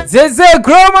 Zeze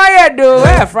Chroma ye do.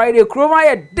 Friday Chroma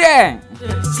ye there.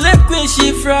 Slave queen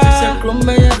shifra.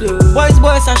 Chroma ye do. Boys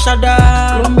are shada.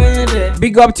 Chroma ye there.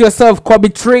 Big up to yourself, Qhobby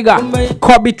Trigha.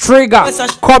 Qhobby Trigha.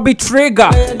 Qhobby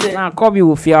Trigha. Nah, Qhobby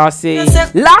will fear say.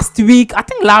 Last week, I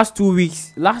think last 2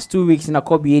 weeks in a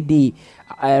Qhobby AD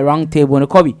roundtable. No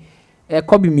Qhobby.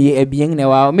 Qhobby me a being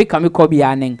now. Make me Qhobby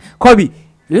aneng. Qhobby.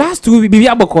 Last 2 weeks,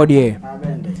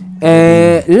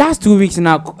 last 2 weeks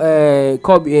now,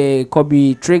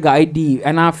 Qhobby Trigha ID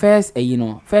and our first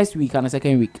week and a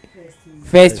second week.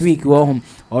 First week, go home.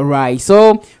 All right.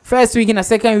 So first week and a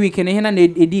second week, and then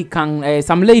can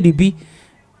some lady be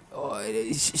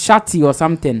Shatty or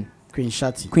something. Queen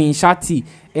Shatty.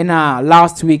 In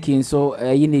last weekend, so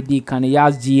you need can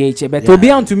Yazz GH, but to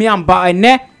be on to me and buy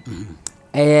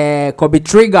Qhobby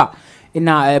Trigha in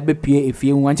BPA if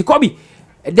you want to Qhobby.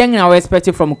 Then I expect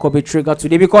it from Qhobby Trigha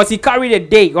today because he carried a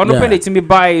day. You're not paying it to me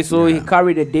by, so he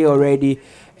carried a day already.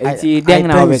 I think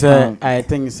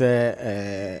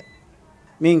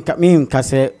me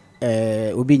kase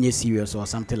be serious or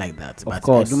something like that. Of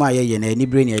course.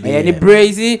 Any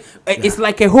brazy. It's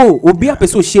like a hoe. Obi up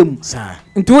so shame.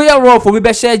 Into your raw for we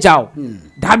be share jow.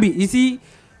 Dabi, you see.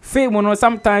 Fame,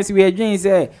 sometimes we are doing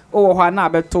say, oh, na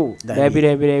beto.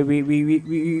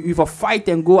 We for fight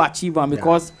and go achieve them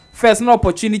because first no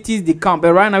opportunities they come,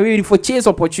 but right now we for chase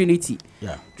opportunity.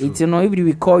 Yeah, it's if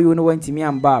we call you, when to me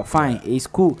and bar, fine, it's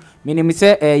cool. Meaning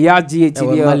say, Yazz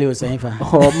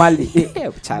oh Mali,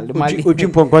 child Mali.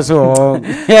 Shatty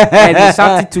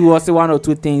too also 1 or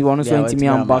 2 things. One also to me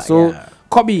and bar. So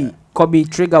Qhobby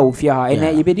Trigha will fear her,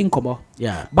 and you be didn't come.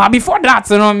 Yeah, but before that,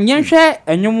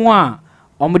 and you want.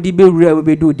 We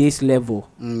do this level.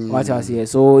 What I say.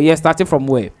 So starting from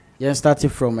where? Starting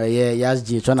from Yazz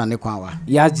GH on a Nekwawa.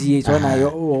 Yazz GH on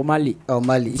a Mali. Oh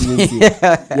Mali.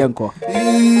 Yanko.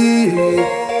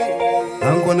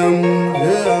 I'm gonna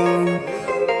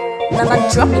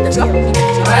drop it.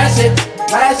 My shit.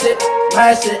 I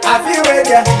feel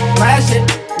ready. My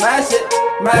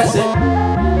shit.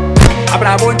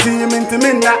 Abra bonti minti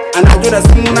minna, and I do the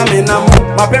spoon. I'm in a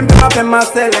my pempe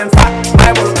myself and fat. I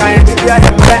will kind of be I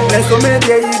am back. So many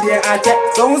I check.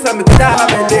 So some time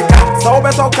so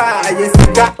better car. Yes,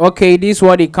 okay, this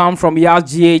one it come from Yazz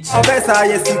GH.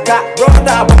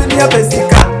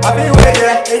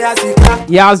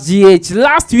 Yazz GH.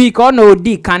 Last week on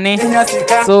OD Kane.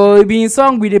 So it been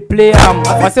song with the play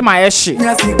what's my shit.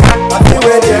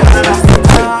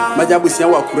 Majabusia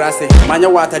wa kurase. Manya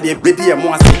wata de bedi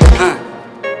mo ase.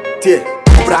 Tie.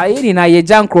 Sairi na ye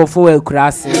jankrofo e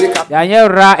kurase. Yanye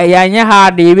ra yanye ha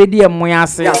de bedi mo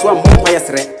ase. Ya so mo pa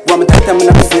yesre. Wa mtata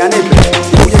na busia na ebe.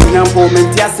 Uye na mbo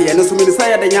mentiase ye no so minisa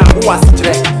ya de nya wo ase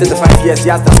kire. 35 years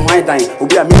ya sta mo dan.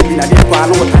 Obi a me bi na de kwa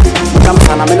no wota. Kam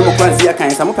sana me no kwanzi ya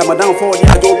kan. Sa mo pa madam for de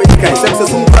ajo be kan. Se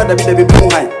so mpa da bi de bi mu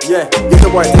han. Yeah, get the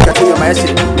boy take a to my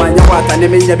shit. Manya wata ne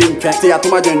me nya bi ntwa. Ti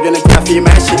atoma jonjone ki afi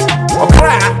my shit.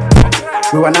 Okra.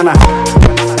 We wanana.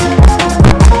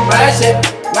 My shit.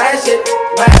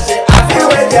 I feel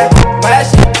with ya.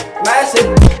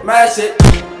 My shit.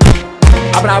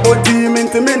 Abrabo team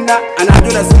into minna, and I do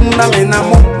the summa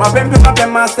menamo. My pempe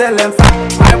myself and fat.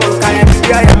 I will kind of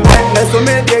be a man. So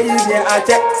many easy I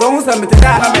check. So some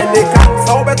Tana Medica.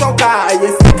 So better car,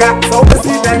 Yesica. So the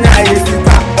season,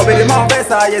 Yesica. Over the mouth,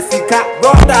 Yesica.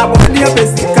 Brought up on the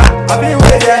Pesica. I feel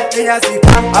with ya,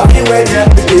 Yesica. I feel with ya,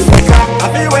 Yesica. I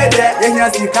feel with ya,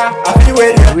 Yesica. I feel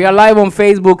with ya. We are live on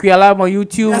Facebook, we are live on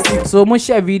YouTube. So much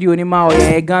share video in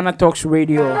my Ghana Talks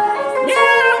Radio.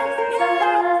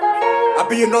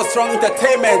 You know strong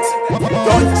entertainment.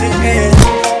 Don't change.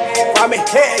 From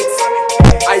hits,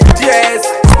 ideas,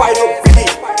 spider billy.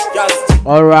 Just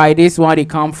alright, this one they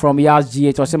come from Yazz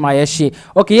GH. What's my shit?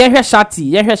 Okay, yeah, here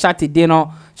Shatty. Yeah, here Shatty.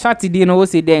 Shatty Dino.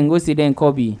 What's it then?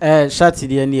 Qhobby. Shatty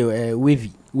Dino.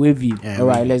 Wavy.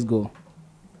 Alright, let's go.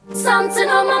 Something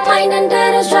on my mind and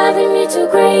that is driving me too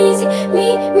crazy.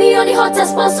 Me on the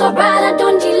hottest spot, so brother,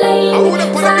 don't delay me.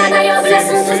 Father, your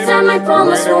blessings this time, I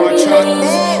promise won't be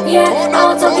lazy. Yeah,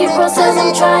 out of the process,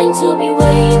 I'm trying to be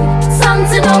wavy.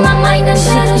 Something on my mind and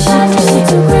that is driving me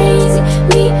too crazy.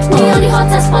 Me on the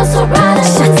hottest spot, so brother,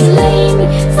 don't delay me.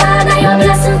 Father, your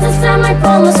blessings this time, I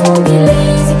promise won't be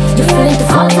lazy. You feeling the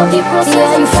out of the process,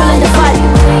 yeah, you feeling the body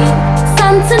wave.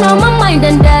 Something on my mind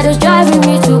and that is driving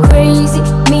me too crazy.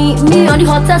 Me on the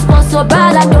hottest spot, so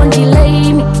brother, don't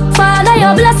delay me. Father,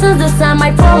 your blessings this time,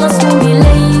 I promise won't be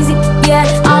lazy. Yeah,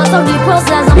 out of the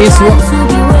process, I'm trying to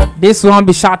be waiting. This one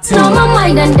be Shatty. On my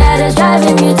mind and that is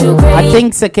driving me too crazy. I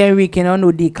think second week in on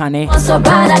the Kane. So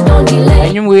brother, don't delay.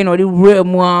 And you wait on the real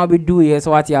more we do here,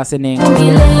 so what you are saying? Don't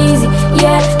be lazy.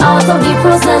 Yeah, out of the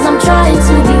process, I'm trying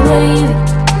to be wavy.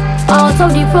 Out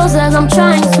of the process, I'm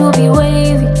trying to be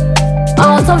wavy.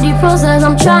 Out of the process,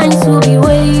 I'm trying to be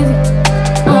wavy.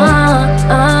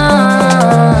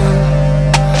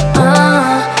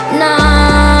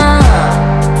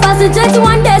 Fast in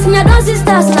 21 days, me I don't see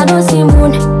stars and I don't see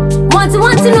moon. Want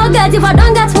to know get if I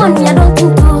don't get money, I don't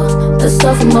think too. The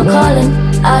stuff in my calling,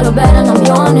 out of bed and I'm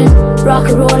yawning. Rock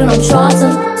and roll and I'm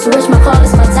charting, so reach my call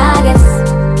is my targets.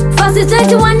 Fast in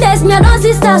 21 days, me I don't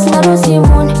see stars and I don't see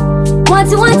moon. Want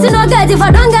to know get if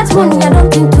I don't get money, I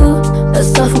don't think too. The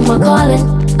stuff in my calling,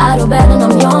 out of bed and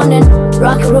I'm yawning.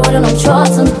 Rock and roll and I'm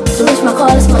charting, so reach my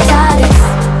call is my targets.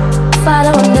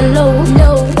 Father on the low.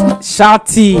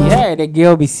 Shatty, hey, the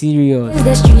girl be serious. In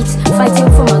the streets, fighting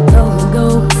for my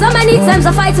go. So many times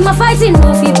I fight, my fighting,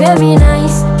 no if you bear me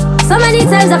nice. So many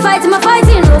times I fight, my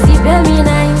fighting, no if you bear me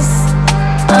nice.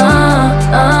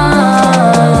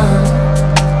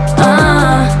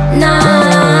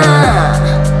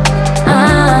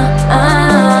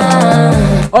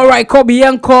 Alright, Qhobby,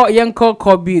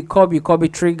 Qhobby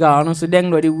Trigha. And also,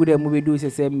 then what they would movie do is the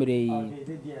same way.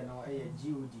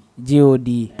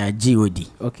 G.O.D.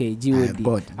 Okay, G.O.D.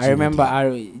 I remember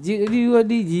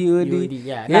G.O.D.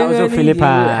 Yeah, that was Philippa.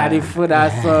 I did for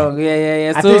that song.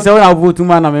 Yeah. I think so. I'll vote to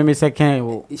man and maybe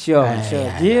second. Sure.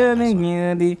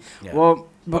 G.O.D. Well,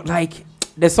 but like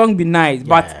the song be nice,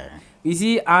 but you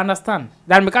see, I understand.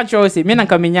 That me can't always say, me na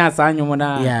kaminya sa anyo mo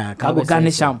na. Yeah, kago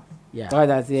ganisham. Yeah.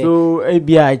 So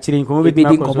ABI actually Qhobby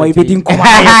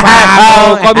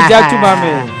Jatu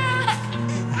mame.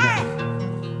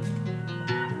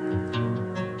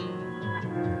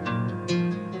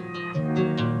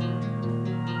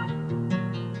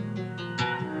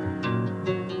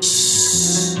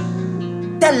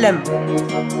 Tell them.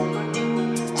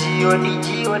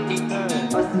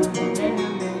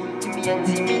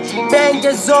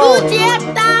 Danger zone.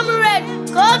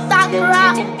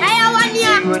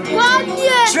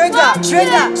 Trigha.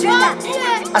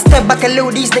 I step back a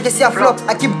little, these niggas see a flop.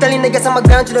 I keep telling niggas I'm a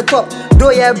grind to the top.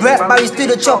 Though yeah, bread, but we still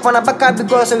the chop. On a back up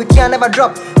because so we can't never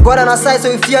drop. God on our side so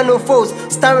we fear no foes.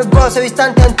 Stand with God so we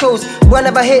stand 10 toes. Boy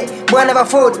never hit, boy never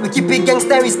fold. We keep it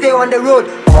gangster, we stay on the road.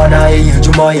 On a you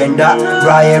jumo yenda.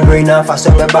 Ryan brain and fast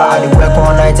up the bar. I do work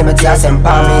all night to me tears and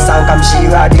palm me. Sang come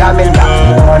shira diamenda.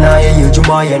 On a you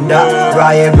jumo yenda.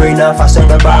 Ryan brain and fast up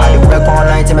the bar. I do work all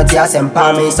night to me tears and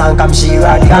palm me. Sang come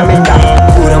shira diamenda.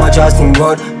 Put on my trust in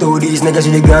God. Told these niggas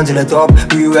really ground to the top.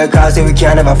 We work hard so we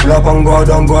can't ever flop. On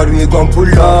God we gon' pull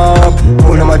up.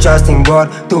 Put on my trust in God.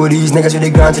 Told these niggas really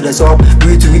ground to the top.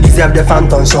 We too we deserve the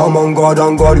phantom. So on God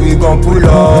we gon' pull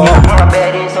up. My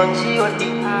bed is on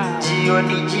G.O.D.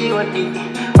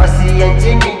 Ossie and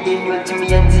Jimmy, you to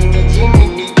me and Timmy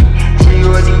Jimmy.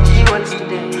 G.O.D.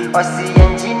 Ossie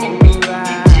and Jimmy.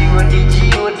 G.O.D.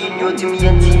 you to me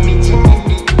and Timmy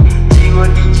Jimmy.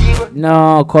 G.O.D.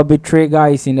 No, Qhobby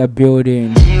Trigha is in the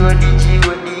building.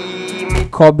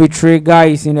 Qhobby Trigha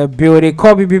is in the building.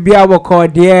 Qhobby Bibi Aboko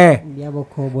there.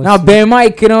 Now Ben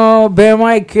Mike,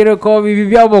 Qhobby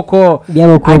Bibi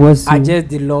I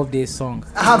just love this song.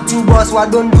 I have two boss, why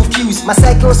don't do cues? My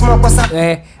cycle smoke was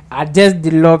I just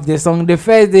love the song. The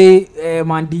first day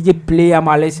my DJ play, I'm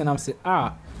listening. I'm say,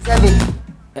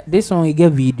 this song you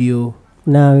get video.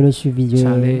 No, we don't shoot video.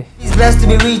 Charlie. He's blessed to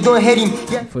be rich, don't hate him.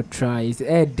 Yeah. For try, it's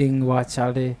heading what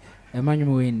Charlie.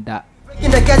 Emmanuel in that.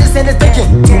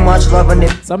 Too much love on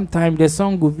it. Sometimes the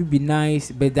song will be nice,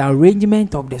 but the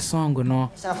arrangement of the song, you know.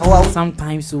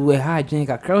 Sometimes we hard drink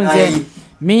a crown.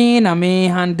 Me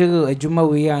handle a juma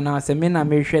way and I say me na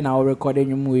me share na recording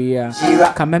you way.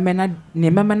 Come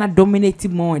na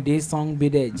dominated more in this song be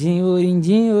there.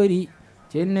 Jinori.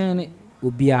 Will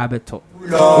be a better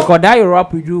because that you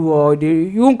rap with you or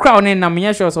you crown in a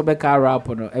me sure so be car rap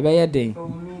no e be thing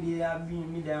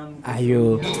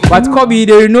ayo but Qhobby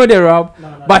they know the rap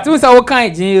but who say what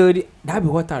kind that be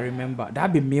what I remember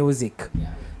that be music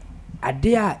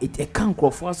there it can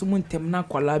crop for so mun tem na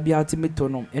kwala bi ultimate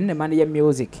no en the man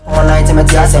music all night me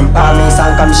tears and palm me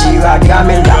sang come shira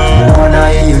diamenda all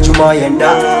night you jumo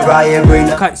yenda Ryan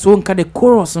brain so nka the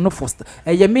chorus no first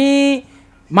me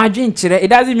Majin chere, it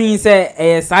doesn't mean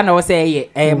say son or say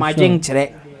majin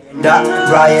chere.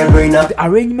 The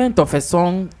arrangement of a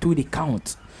song to the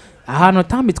count. I have no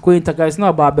time it's going to it's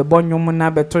not about the bon human na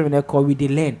better when they call with the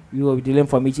lane. We will with the lane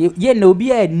for me. Yeah, no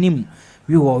be a nim.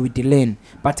 We will with the lane.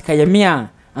 But Kayamia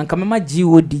and Kamama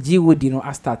G.O.D. no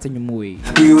I start in your movie.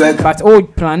 But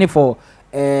planning for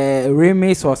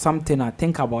remix or something, I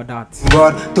think about that.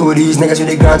 God, to these niggas with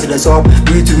the ground to the top.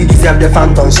 We too we deserve the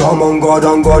phantom. So on God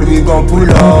we gon'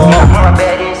 pull up.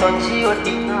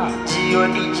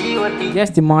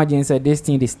 Just imagine say this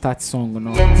thing the start song, you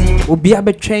know. Obi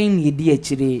abe train ye di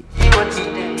actually.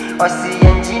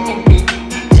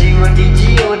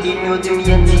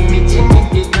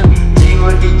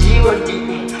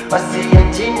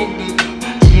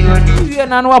 You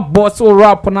know what boss or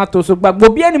rap na to so but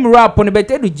be any rap on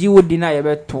better do G.O.D. na ye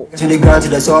beto. To the ground to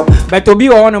the top. But to be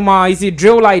on ma is it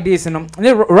drill like this you know.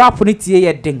 Rap on it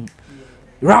ye ding.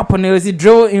 Rap on is it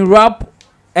drill in rap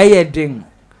ding.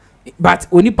 But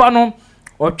onipa no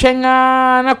o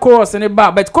twenga na chorus ne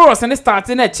ba but chorus ne start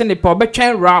na che ne pa be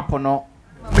twen rap no.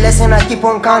 Blessing I keep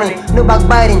on counting, no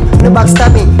backbiting, no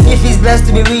backstabbing. If he's blessed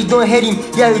to be rich, don't hate him.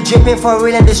 Yeah, you dripping for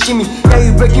real and the streaming.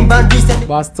 Yeah, you breaking boundaries and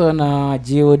Boston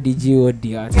G.O.D.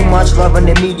 Too much love on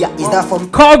the media, is that for me?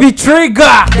 Qhobby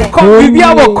Trigha! Qhobby be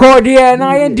able call there and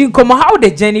I didn't come how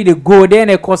the journey they go then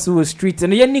they cross the street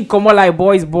and you didn't come like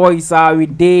boys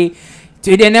with day.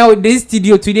 Today now this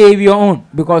studio today be your own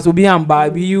because we be on by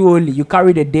you only you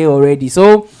carry the day already.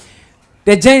 So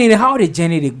the journey, how the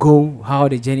journey they go.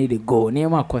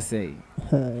 Name I could say.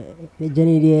 The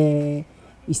journey there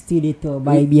is still the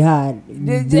by be hard.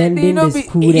 Blending the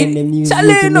school and the music.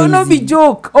 Charlie, no be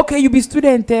joke. Okay, you be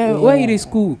student where you in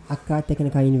school? Accra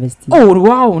Technical University. Oh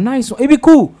wow, nice. It be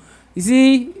cool. You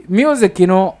see, music, you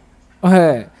know.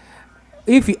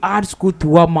 If you add school to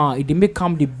Wama, it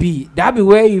become the B. That be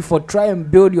where you for try and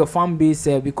build your fan base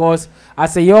because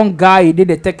as a young guy, you did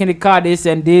the technical this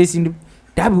and this.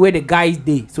 That be where the guys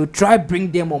dey. So try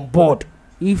bring them on board.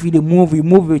 If you move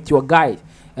with your guys.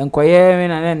 And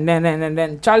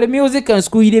then Charlie music and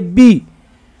school you dey be.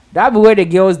 That be where the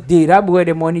girls dey. That be where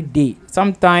the money dey.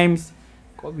 Sometimes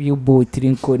you both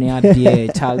trinko near there,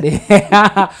 Charlie.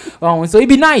 So it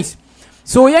be nice.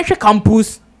 So you actually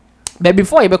campus. But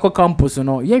before you go campus, you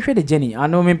know, you share the journey. I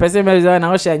know me personally,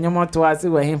 I share your more to us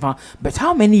where him from. But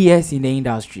how many years in the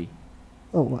industry?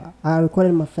 Oh, wow. I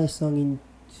recorded my first song in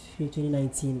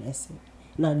 2019.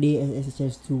 Not the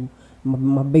SHS2.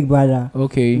 my big brother.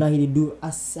 Okay. Now he do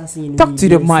as talk to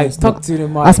the mic. Talk to the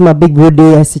mic. As my big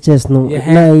brother SHS no.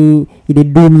 Yeah. Now he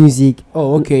do music.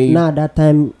 Oh, okay. Now that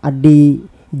time I did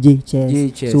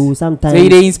JHS. So sometimes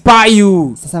they inspire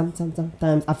you.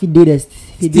 Sometimes I feel the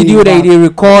studio that they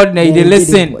record, they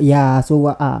listen. Yeah. So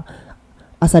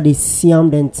as I they see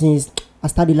them things. I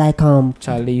study like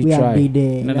Charlie, you try.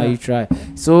 No, you try.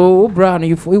 So, Brown,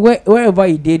 you wherever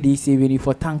you did this evening, you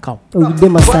for thank him. Oh, you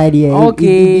did my side here.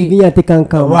 Okay.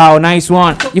 Wow, nice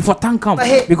one. You for thank him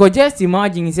because just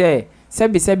imagine say.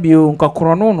 Sebi o nka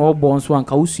krono no obo nso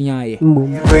anka usua ye.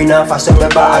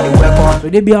 So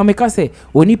they be ameka say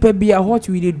onipa bia what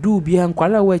we dey do bia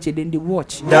nkwala watch then they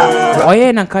watch.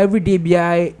 Oye na every day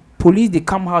bia police they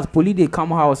come house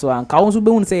so anka won so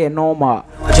be won say normal.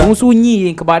 Won so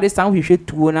nyi nka ba this time we hwe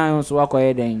tuo na so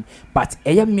akoye den. But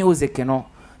eye music no.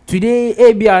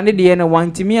 Today bia ne dey na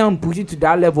want me am push it to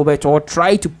that level but or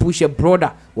try to push a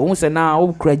brother. Won say na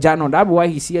o krajano that be why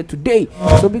he's here today.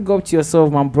 So big up to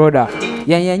yourself my brother.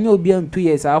 Yan obi am 2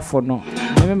 years after no.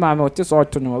 Me mama o te so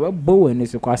to no we bo we ni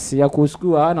so kwase ya ko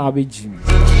school na be gym.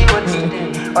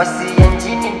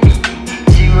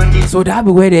 So that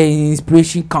be where the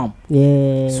inspiration come.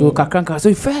 Yeah. So kakranka. So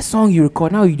the first song you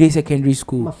record now you dey secondary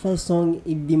school. My first song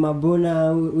it be my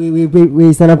brother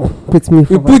we stand up put me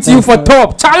for. We put you for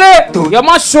top. Charlie, you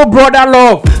must show brother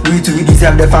love. We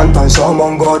deserve the phantom song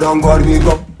on God we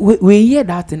go. We hear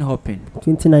that thing happen.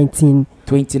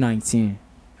 2019.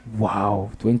 Wow.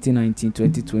 2019,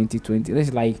 2020, 20.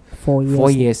 That's like 4 years.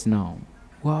 4 years now.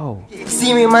 Wow.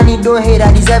 See me money don't hate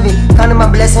I deserve it. Kind of my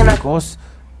blessing. Because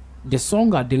the song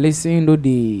that they listen to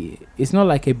it's not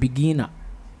like a beginner.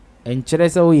 And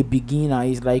Cheresa a beginner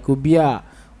is like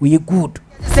we good.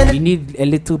 You need a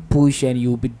little push and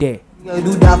you'll be there. You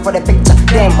do that for the picture.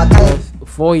 Damn,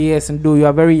 4 years and though you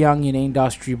are very young in the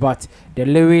industry, but the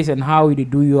lyrics and how you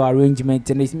do your arrangement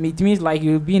and it means like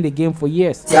you'll be in the game for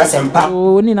years. Yes,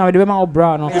 so you know the man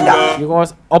brown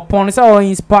because upon so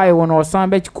inspire one or some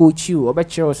bet coach you or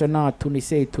bet you now to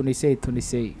say.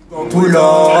 Pull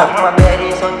up.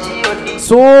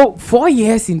 So 4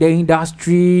 years in the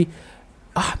industry,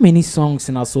 how many songs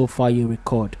now so far you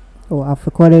record? Oh, I've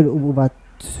recorded over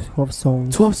 12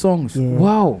 songs. 12 songs. Yeah.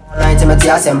 Wow.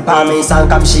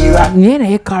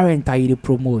 Nene current are you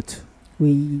promote?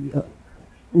 We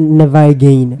never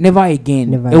again. It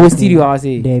was studio I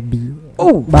say. There be.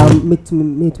 Oh. But meet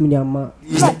me ama.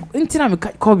 Intina me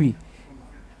Qhobby.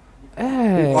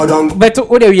 But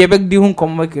what we ever do home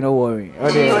come make no worry.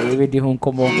 We do home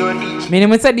come on.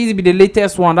 Minimum said this be the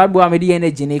latest one. That be the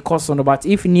energy in cost on. But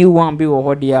if new one be or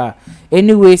what they are,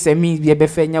 anyways, it means we be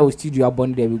fenya with studio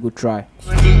abon there we go try.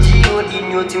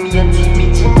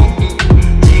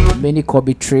 Many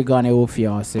Qhobby Trigha and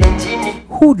Ofia.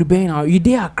 Who the band are you?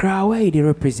 They are Accra. Where they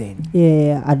represent?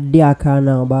 Yeah, I dey Accra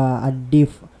now, but I dey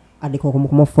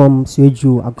come from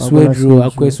Swedru.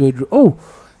 Swedru. Oh.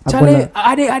 Charlie,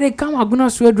 I they come Aguna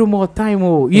Swedru more time.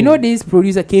 Oh, you know this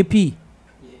producer KP.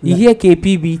 You hear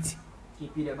KP beat?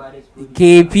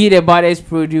 KP the baddest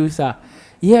producer.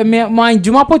 Yeah, my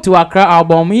Jumapo to Accra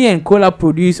album. Me and Kola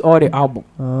produce all the album.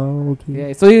 Oh, okay.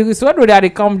 Yeah, so they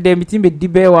come there meeting with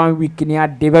Dibe 1 week near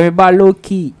Dibe. Me ba low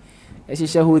key.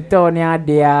 Shisha hotel near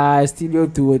there, studio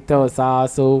to hotel.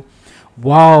 So,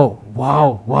 wow.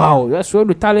 That's where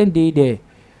the talent day there.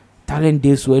 Talent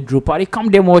day Swedru. They come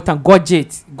there more than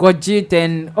Godget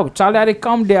and Charlie. They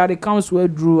come there. They come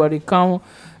Swedru. They come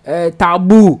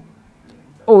Taboo.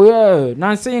 Oh yeah,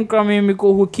 Nancy Crame me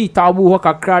go who key Taboo walk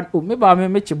a crowd. Oh maybe I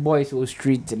met your boys so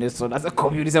street and so that's a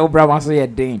community. So Brahma so yeah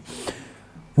dang.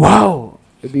 Wow,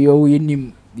 maybe you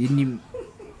him.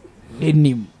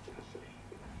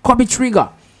 Qhobby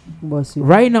Trigha.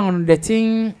 Right now the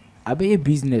thing I be a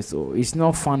business so it's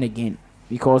not fun again.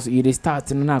 Because it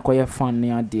starts and not quite fun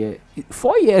near there.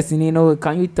 4 years,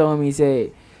 can you tell me, say,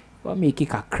 what make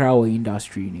it a crowd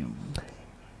industry?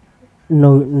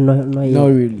 No,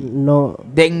 really. No.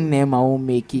 Then name I won't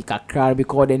make it a crowd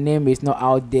because the name is not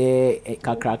out there.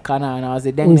 Kakrakana and I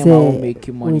say, then name I won't make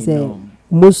you money. No.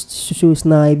 Most shows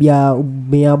now be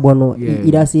a bono.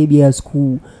 Either say be a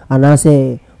school and I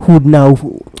say hood now.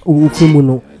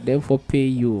 Them for pay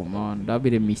you, man. That be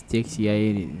the mistakes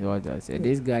here. What I said.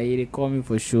 This guy he call me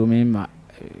for show me.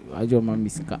 I just my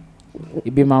miska.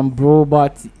 It be my bro,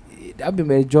 but that be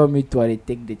my job me to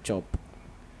take the chop.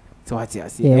 So what I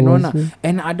say.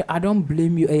 And I don't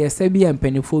blame you. I say be and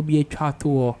pennyphobia chat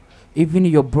or even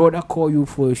your brother call you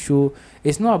for a show.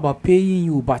 It's not about paying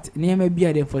you, but name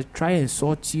be them for try and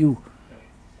sort you.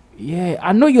 Yeah,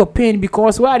 I know your pain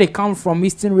because where they come from,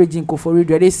 Eastern region,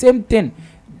 Koforido, the same thing.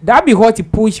 That be what he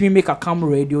push me make a come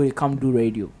radio, they come do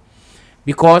radio.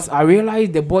 because I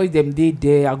realized the boys them did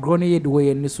they are growing the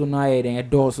way and so now and a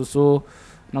door so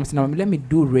and I'm saying let me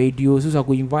do radio so I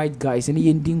could invite guys and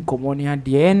he didn't come on at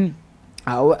the end.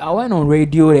 I went on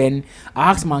radio and I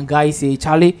asked my guy say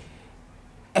Charlie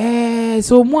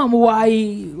so mom why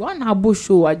one abo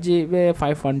show aje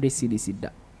 500 cedis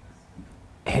that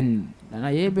and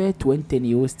I be 20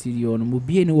 years studio no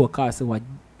be any work as waje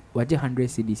 100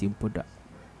 cedis in put that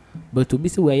but to be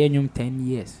say we are 10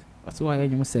 years so I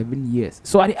am 7 years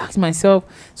so I asked myself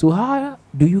so how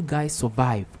do you guys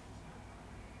survive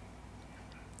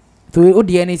so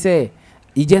ODN say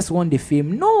you just want the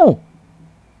fame no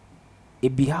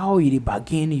it be how you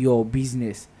bargain your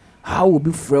business. How will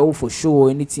be frail for sure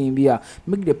anything be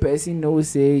make the person know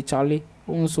say Charlie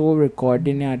also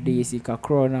recording a day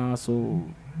corona so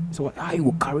how you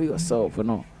will carry yourself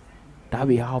that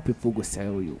be how people go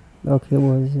sell you. Okay,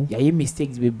 was it? Yeah, your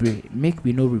mistakes be brave. Make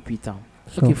we no repeat them.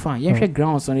 Sure. Okay, fine. You have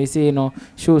grounds on they say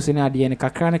shows in at the end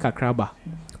kakraba.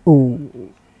 Oh.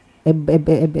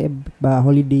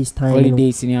 Holidays time.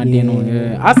 Holidays in your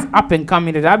day, as up and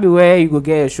coming, that be where you go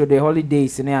get a show the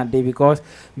holidays in your day because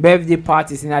birthday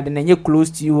parties in your day, then you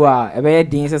close to you are a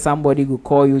dance somebody will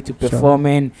call you to perform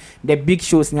and the big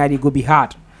shows in your day go be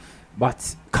hard.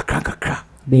 But kakra.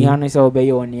 Be honest, I'll be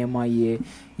your name my year.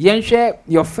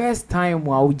 Your first time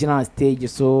while we on stage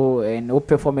so and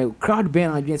open for me crowd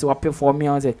band against what performing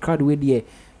as a crowd with you.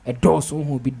 A door soon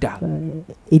will be done.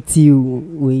 It's you,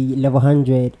 we level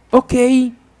 100.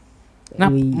 Okay. Na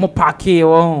mo parky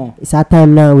oh. It's our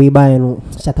time now we buy no.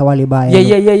 Shatawali buy.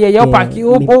 Yeah. Parky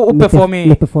o performing.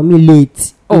 Me performing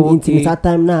late. Oh, okay. It's our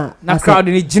time now. Na crowd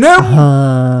in the gym.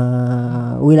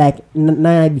 We like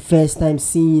now the first time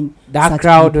seeing that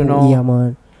crowd, people. Yeah,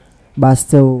 man. But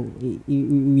still,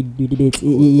 we did it.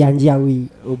 Yanjia we.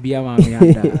 Obia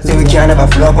mami. So we can never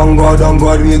flop on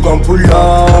God. We gon' pull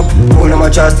up. Pull my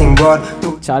trust in God.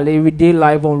 Charlie, we did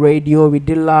live on radio. We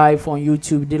did live on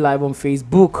YouTube. We did live on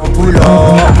Facebook. Pull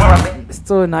up.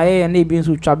 Still, na and they been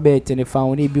so chabet and they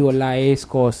found we be a lie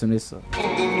scores and this.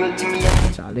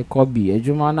 Charlie Qhobby,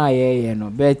 ejuma na ye no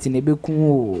bet in a be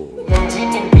cool.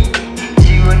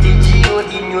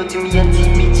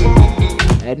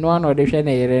 And one of the shane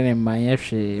in my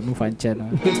Qhobby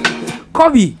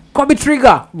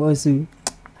Trigha. Bossy.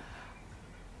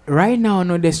 Right now,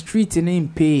 no the street in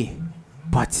pay,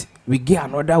 but we get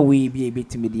another way be able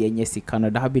to meet the NSC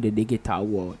Canada be the digital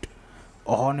award.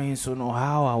 Oh no, so no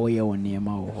how are we on name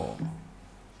our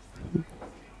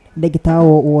digital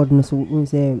award no so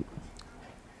say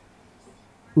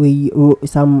we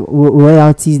some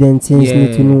royalties then things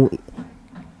need to know.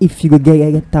 If you could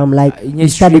get them like you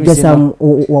started get some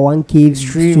 1K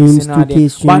streams,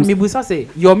 2K streams. But me busa say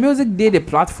your music did the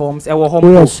platforms our home.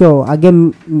 Oh yeah, sure. I get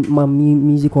my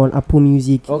music on Apple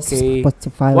Music, okay.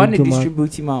 Spotify. One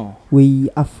distribute now. We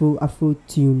Afro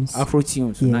Tunes. Yeah.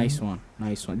 Nice one.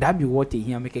 That be what they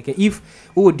hear make. If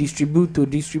distribute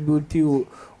to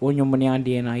on your money and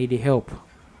then I help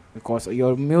because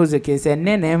your music is an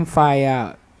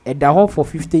empire at the home for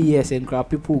 50 years and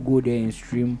people go there and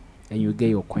stream. And you get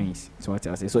your coins. So what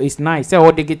I say. So it's nice. Say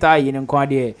all the guitar in and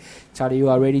there. Charlie, you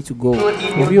are ready to go.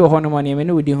 If you are money, I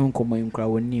know we didn't come in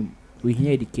crowd name. We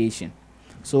hear education.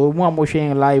 So more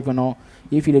sharing live,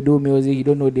 if you do music, you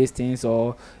don't know these things,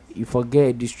 or you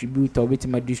forget distributor, with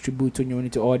my distributor, you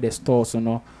need to all the stores,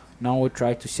 Now we'll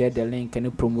try to share the link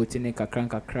and promote it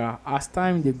kakra. As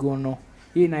time they go,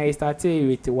 I started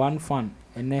with one fan.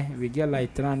 And then we get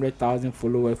like 300,000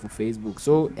 followers for Facebook.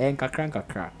 So, and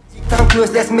kakra. Come close,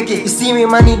 let's make it. You see me,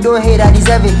 money, don't hate, I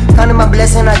deserve it. Counting my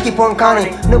blessing, I keep on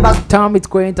counting. No back. Time it's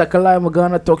going to Kalai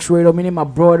Magana Talk Show. Meaning my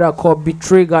brother Qhobby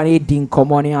Trigha and he didn't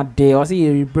come on here there. I see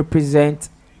he represent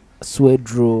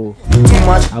Swedro. Too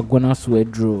much. I'm gonna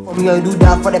Swedro. I'm gonna do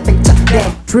that for the picture.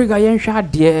 Damn. Trigha, yen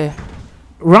shot there.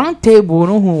 Roundtable,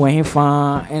 no who went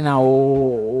fan, and I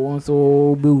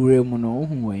also be real, no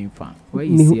who went fan. Where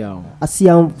you see him? I see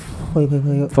him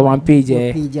for one page.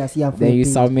 I see him. Then you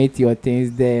submit your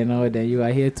things there, then you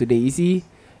are here today. You see,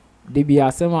 they be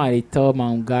assembled. They tell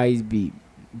my guys be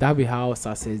that be how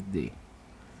success day.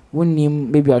 When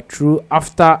name maybe a true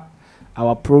after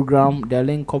our program, they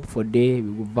link up for day. We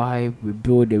will vibe, we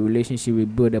build the relationship, we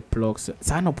build the plugs.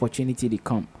 It's an opportunity to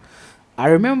come. I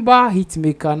remember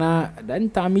Hitmaker na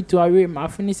that time me to away my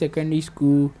finish secondary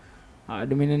school.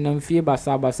 The minimum fee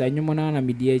basa you mona na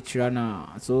media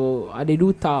chirana. So I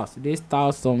do tasks. They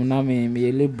start some na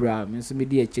me libra. Me so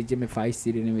media change me 5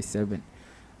 city me 7.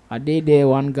 I did there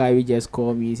one guy we just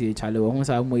call me say Charlie once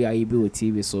I mo ya able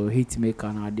TV so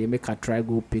Hitmaker na they make a try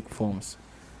go pick forms.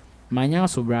 My nya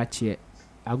so brache.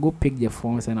 I go pick the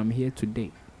forms and I'm here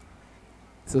today.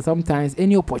 So sometimes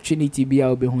any opportunity be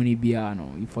out be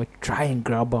no. If I try and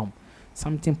grab them,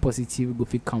 something positive will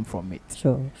come from it.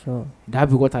 Sure. That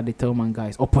be what I tell man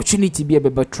guys. Opportunity be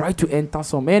but try to enter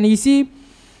some. And you see,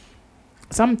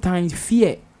 sometimes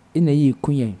fear in the year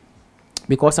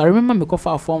because I remember me go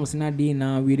for forms in a day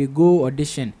now we go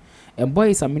audition. And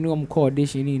boys a minimum call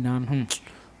audition in and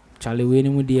Charlie Winnie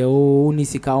with the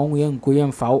Nisika only and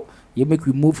Koyan foul. You make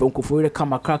we move from Kofori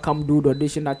come do the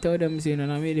audition. I tell them saying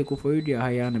and I made a Kofori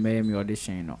higher and me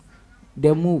audition, you know.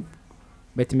 They move.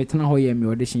 But me tell you me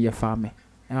audition your family.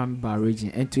 And I'm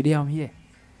barraging. And today I'm here.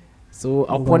 So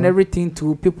upon everything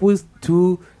to people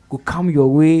to go come your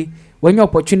way. When your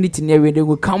opportunity near they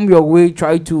will come your way,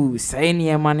 try to say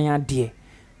any money a day.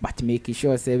 But make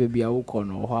sure say baby I will call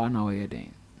no one away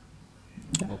then.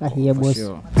 I hear boss.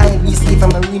 I be sleep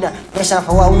from arena. Yes, I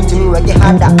for want to me work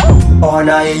harder. Oh,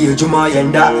 now you Juma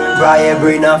yenda. Brian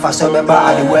Brina for some member.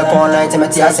 I work online to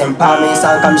Matthias and Palmy.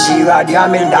 San come she radio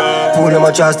Amanda. Put them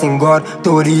a trust in God.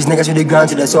 To these niggas with the ground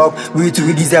to the soap. We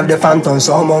too deserve the phantom.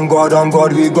 So on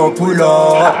God, we gon' pull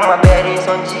up. My bed is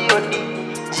on G.O.D.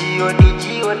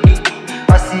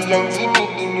 I see and G.D.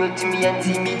 New to me and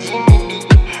see me G.D.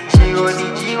 G.O.D.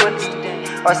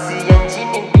 I see and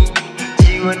G.D.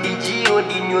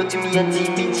 G.O.D. New to me and see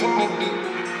me G.D.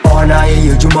 Oh, now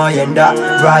you Juma yenda.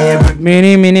 Brian.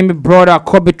 Me brother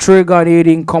Qhobby Trigha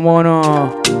eating. Come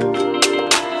on.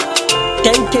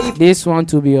 This one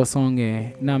to be your song,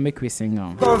 eh? Now make we sing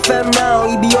now. Confirm now,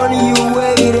 it be only you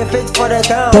way the fit for the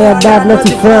town. Tell your dad not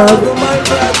to frown.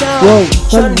 Whoa,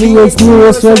 what VH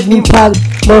News, what me pack.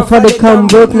 More for the come,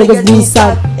 broke niggas be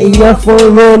sad. A year for a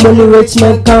roll, only rich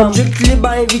men come.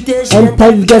 And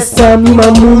type get some, you my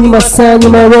moon, you my son, you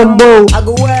my Rumbo.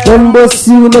 Rumbo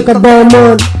see, make a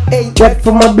diamond. Wet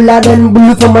for my blood and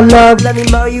blue for my love. Let me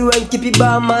marry you and keep you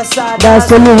by my side.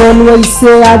 That's only one way you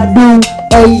say I do.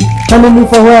 Hey, coming in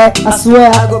for where I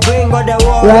swear. I go bring all the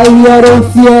war. Right here, don't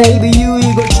fear. Maybe you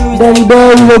go choose. Then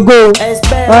there you will go.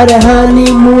 All the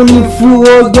honeymoon you flew,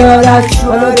 oh girl, that's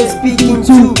true. I know they speaking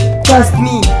too. Trust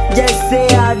me, just say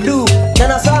I do.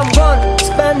 Then I saw I'm gone,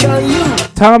 spend on you.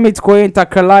 Time it's going to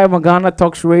Kalai Magana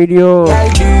Talks Radio. I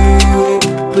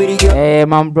do, pretty girl. Hey,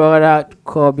 my brother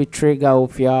Qhobby Trigha,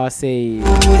 if y'all say.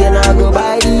 Then I go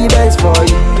buy the best for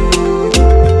you.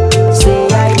 Say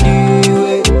I do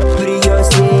it. Pretty girl,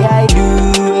 say I do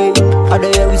it.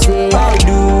 Other girl, we say I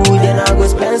do. Then I go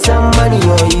spend some money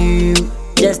on you.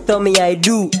 Just tell me I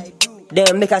do.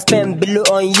 Then make I spend below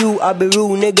on you. I be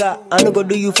rude, nigga. I no go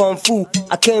do you from fool.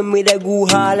 I came with a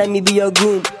good heart, let me be your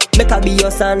groom. Make I be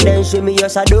your son, then show me your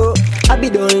shadow. I be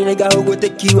the only nigga who go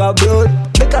take you abroad.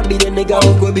 Make I be the nigga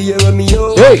who go be your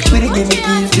Romeo. Hey, really give me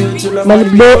keys to love my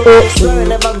blow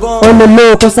on the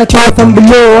low, cause I came from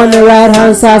below. On the right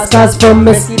hand side, scars from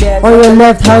me. On your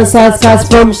left hand side, scars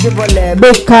from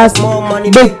big cast,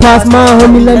 big pass. My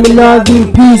homie, let me love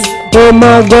in peace. Oh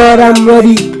my God, I'm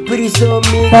ready.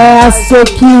 Hey, so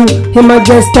cute. Him I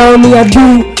just tell me I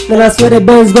do. Then I swear the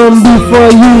band's gonna be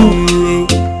for you.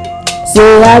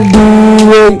 Say I do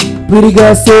it. Pretty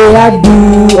girl say I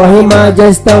do. Or him I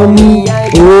just tell me.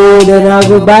 Oh, then I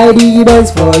go buy the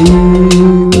bands for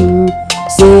you.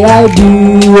 Say I do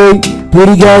it.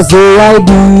 Pretty girl say I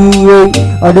do it.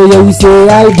 Or the you say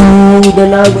I do.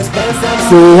 Then I go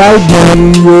say I do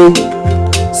it.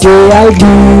 Say I do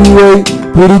it.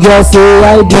 Pretty girl say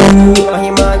I do.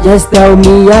 Just tell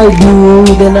me I do.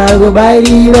 Then I go buy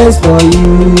the best for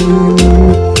you.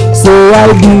 Say I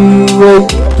do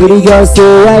it. Pretty girl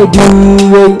say I do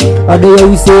it. Or the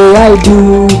you say I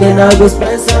do. Then I go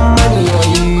spend some money on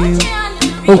you.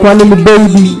 Oh, calling me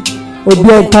baby. Oh, be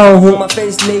a town home. My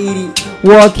face lady.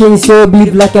 Walking so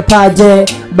big like a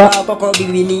pageant. But Coco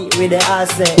Bigini with the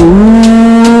accent.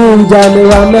 Ujame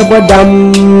wa me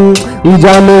bodam.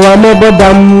 Ujame wa me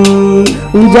bodam.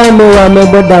 Ujame wa me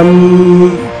bodam.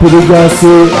 Pretty girl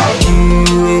say I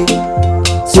do.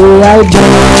 Say I do.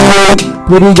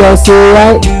 Pretty girl say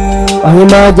I do. Or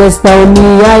him I just tell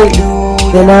me I do.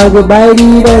 Then I go buy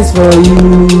the best for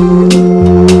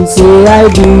you. Say I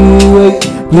do.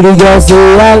 Pretty girl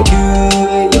say I do.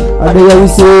 Or the you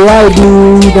say I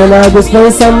do. Then I go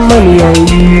spend some money on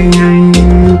you.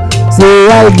 Say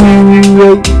I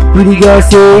do. Pretty girl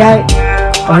say I.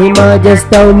 Or him I just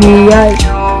tell me I.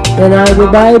 Then I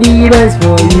go buy the best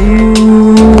for you.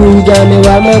 Jamie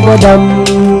wa me bodam.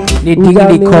 They dig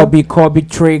the Qhobby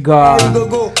Trigha.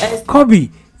 Qhobby,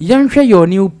 you share your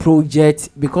new project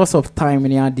because of time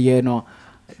in the idea no.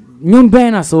 New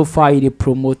band so far they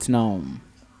promote now.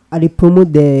 I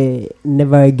promote the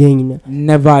Never Again.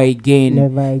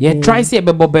 Yeah, try say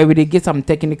but they get some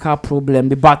technical problem,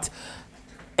 but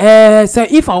So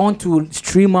if I want to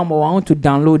stream them or I want to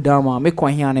download them, make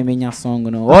one here and make a song,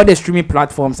 you know. All the streaming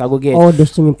platforms I go get. All the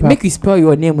streaming platforms. Make you spell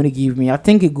your name when you give me. I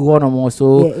think it go on them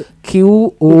also. Yeah.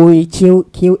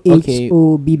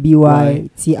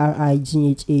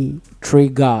 QHOBBYTRIGHA.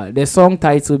 Trigha. The song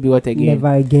title be what again?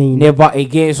 Never Again. Never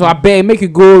Again. So I bet make you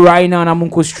go right now and I'm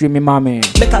gonna go stream it, my man.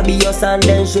 Make I be your son,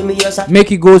 then show me your son. Make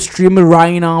you go stream it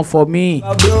right now for me.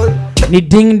 Ni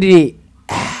ding the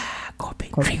Qhobby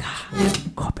Trigha.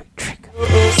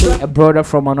 A brother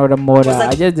from another mother.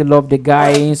 I just love the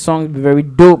guy. His songs be very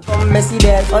dope. Messi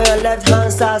there on your left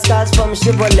hand side, scars from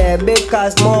Chevrolet. Big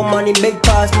cars, more money, big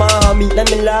cars, my homie. Let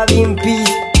me love you in peace.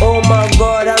 Oh my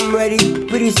God, I'm ready.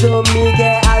 Pretty so me,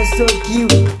 get eyes so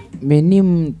cute. My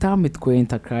name time it ko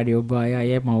intercradio boy. I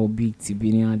am my big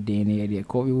TB near day there.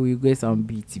 Qhobby we go some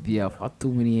big TB for 2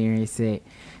 years. Say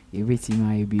everything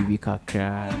my baby can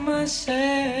cry.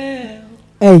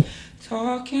 Hey.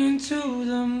 Talking to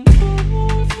them.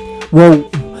 Whoa,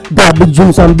 got big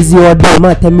dreams, I'm busy all day.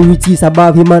 Man, tell me which is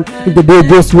above him, man. If the day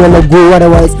goes well, I go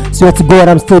otherwise. Swear to God,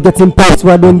 I'm still getting paid. So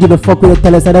I don't give a fuck with the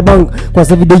tellers at the bank. Cause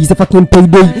every day is a fucking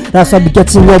payday. That's why I be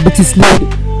getting your bitches laid.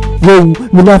 Whoa,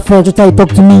 me not friends, you try to talk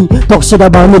to me. Talk shit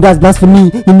about me, that's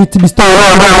blasphemy. You need to be stored.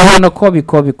 No, Qhobby,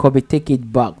 take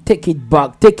it back.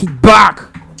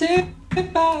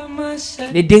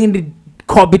 They ding the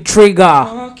Qhobby Trigha.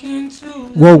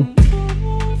 Whoa.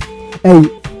 Hey,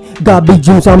 got big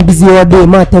dreams, I'm busy all day.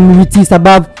 Man, tell me which is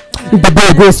above. If the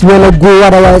day goes well, I go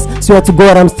otherwise. Swear to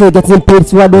God, I'm still getting paid.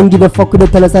 So I don't give a fuck with the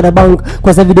tellers at the bank.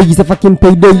 Cause every day is a fucking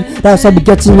payday. That's why I be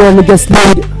getting your niggas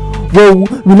laid. Whoa,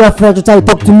 we not friends to try to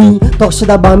talk to me. Talk shit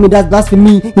about me, that's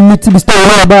blasphemy. You need to be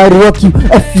story about rock you.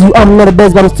 F you, I'm not the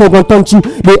best, but I'm still gonna taunt you.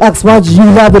 They ask why you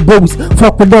have the bros.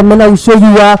 Fuck with them and I will show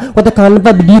you are. What I can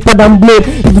never be deeper than blood.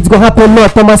 If it's gonna happen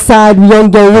not on my side, we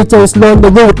ain't get rich and slow on the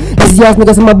road. These ass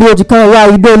niggas in my blood, you can't lie.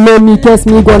 You don't know me, curse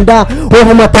me, gon' die. Oh,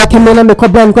 I'm attacking me, I make a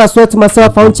blind cause I swear to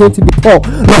myself, I won't change to be poor.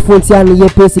 No phone, see, I need your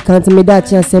pace, you can't tell me that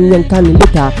chance, and then can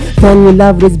later. Can you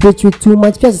love this bitch with too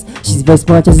much stress? She's very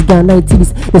smart, just got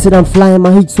 90s. They said I'm flying,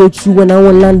 my heat so true when I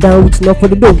won't land down, reaching up for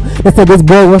the dough. They said this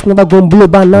boy was never gonna blow,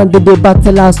 but now they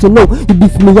battle us, so no. You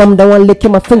beef me, I'm the one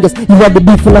licking my fingers. You had the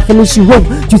beef when I finish you wrong.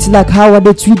 Treat it like how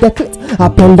they treat the clit.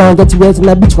 Up and down, get you wet in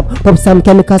the beach. Pop some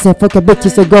chemicals and fuck a bitch.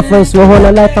 It's a girlfriend, so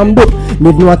whole life I'm dope.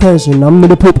 Need no attention, I'm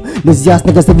the poop. This ass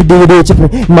niggas every day they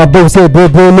chipping. My boy say, bro,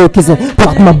 no kissing.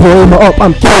 Block my boy, my up,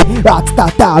 I'm killing. Rock,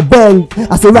 start, bang.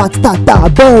 I say rock, start,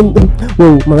 bang.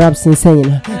 Whoa, my rap's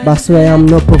insane. But I swear I'm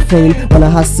not profane. When I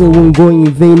hustle, won't go in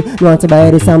vain. No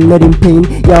antibiotics, I'm not in pain.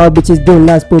 Y'all bitches don't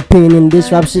last propane. In this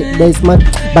rap shit, there's much.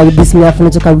 But you beat me, I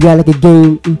finish a real like a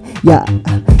game. Yeah.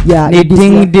 They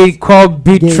ding the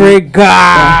Qhobby Trigha.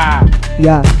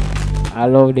 Yeah. I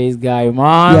love this guy,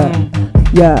 man.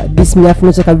 Yeah, this me I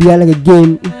finish like a real like a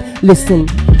game. Listen,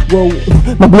 whoa,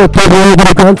 my blood pressure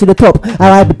gonna go to the top. I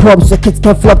ride the props so kids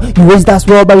can flop. You raise that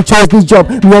sword but you chose this job.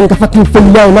 Me ain't fucking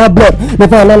failure in my blood.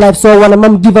 Never in my life so when a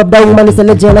mom give up that woman is a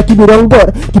legend. I keep it on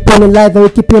God. Keep on in life and we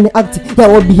keep on acting. Yeah,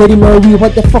 we'll be heading on we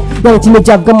what the fuck. Young teenage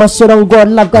I've got my shit on God.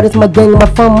 Love God is my gang, my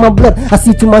fam, my blood. I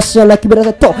see to my shit and I keep it at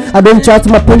the top. I don't try to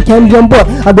my pain can be on board.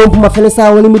 I don't put my feelings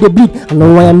out when me the bleed. I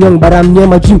know why I'm young but I'm near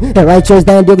my dream. The right choice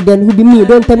dying then who be me?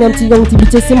 Don't tell me I'm too young to be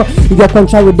chasing my. If you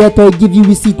contract with that or give you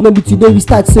receipt, maybe today we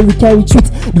start so we can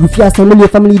retreat. The fear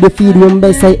family the feed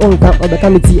remember say on camp of the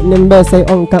committee, remember say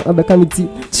on camp of the committee.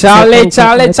 Charlie,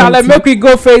 make we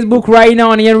go Facebook right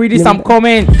now and read some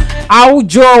comment. How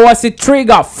Joe was a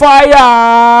trigger fire.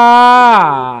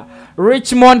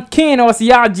 Richmond King was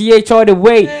GH all the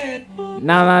way.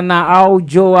 Nah. How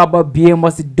Joe about BM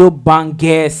was a dope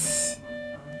bangers.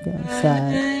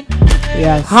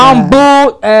 Yes,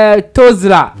 Humble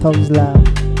Tozla.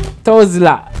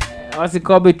 What's it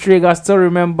called? Trigha. I still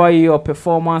remember your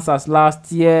performance as last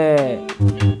year.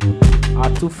 Our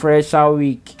 2 fresher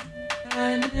week.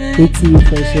 ATU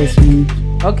freshers week.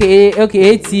 Okay,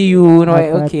 ATU. No,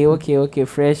 okay.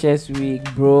 Freshers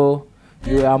week, bro.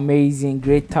 You're amazing,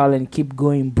 great talent. Keep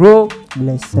going, bro.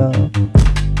 Bless up.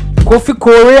 Kofi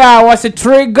Korea was a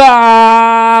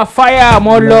trigger. Fire,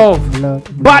 more love.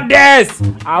 Baddest.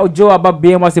 How Joe about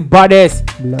BM was a baddest.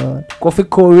 Kofi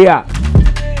Korea.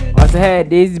 Was hey,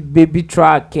 this baby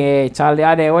track,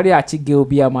 Charlie. What the actually will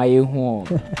be at my home.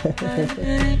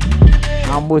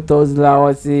 Ambo Tozla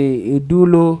was a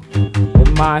dulo.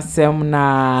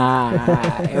 Emasemna.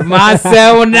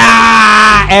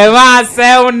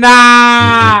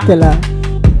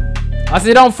 I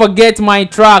say don't forget my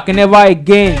track never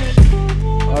again.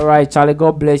 Alright, Charlie,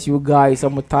 God bless you guys.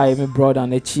 I'm tired, my brother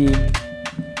and the chief.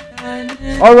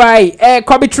 All right,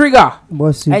 Qhobby Trigha.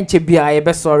 Boss. And Chebia, I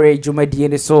best sorry,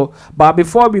 Jumadi. So, but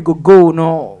before we go,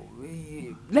 no,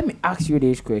 let me ask you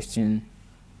this question.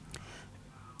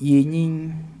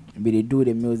 Yin they do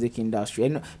the music industry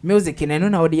and music and I know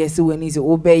how they say when is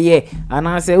obey and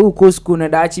I say who go school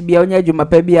and that be on your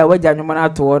mapebia what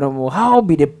how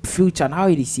be the future and how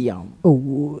it is see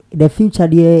oh the future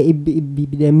there it be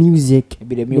the music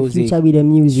the future be the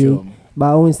music sure. But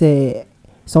I won't say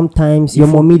sometimes you're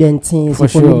more than things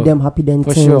you make them happy than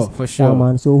things for sure yeah,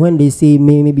 man. So when they say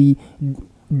maybe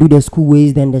do the school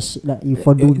ways then the you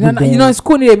for do you know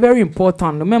school is very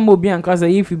important. Remember being because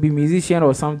if you be musician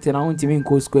or something I want even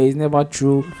go school is never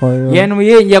true. Yeah no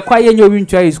you quite you win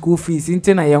try school fees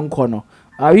into na young corner.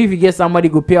 If you get somebody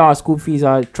go pay our school fees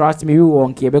trust me we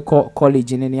won't keep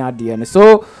college in any idea.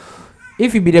 So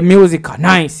if you be the music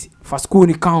nice for school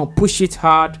you can push it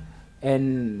hard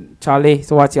and Charlie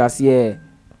so what you see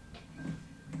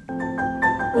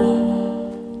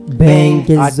Bang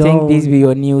I think this be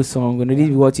your new song. This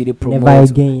be what you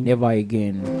promote. Never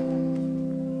again.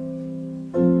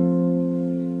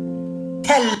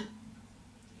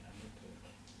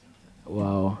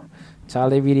 Wow.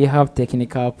 Charlie really have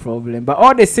technical problem. But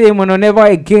all the same, never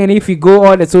again. If you go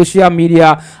all the social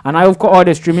media and I've got all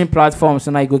the streaming platforms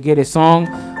and I go get a song.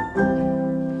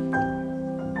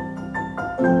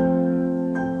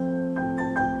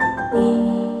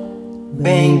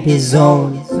 Bang the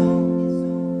zone.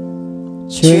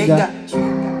 Trigha.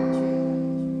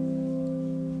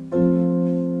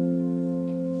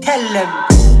 Tell them.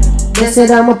 They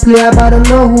said I'm a player, but I don't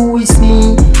know who is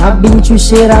me. I've been through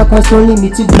shit, I cause only me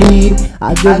to bleed.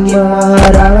 I give my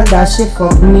heart out and that shit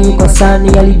fuck me. Cause I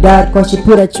nearly died cause she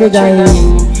put a trigger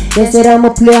in. They said I'm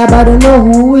a player, but I don't know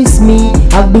who is me.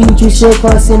 I've been through shit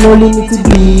cause only me to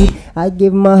bleed. I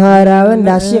give my heart out and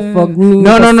that shit fuck me.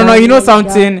 No, you know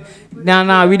something?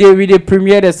 Nah, we did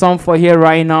premiere the song for here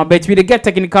right now, but we did get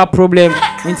technical problem.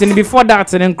 Until before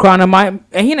that, and then crown my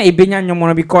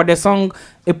because the song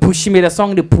it push me, the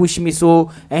song they push me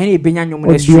so and he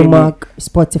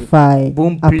Spotify,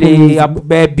 boom play,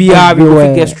 BR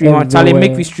we get stream on Charlie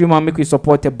make we stream and make we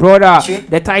support the brother.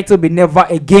 The title be Never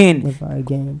Again. Never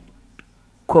Again.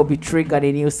 Qhobby Trigha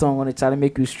the new song on the channel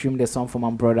make you stream the song for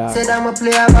my brother. Said I'm a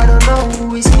player, but I don't know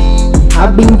who is me.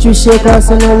 I've been through shit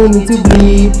cause only me to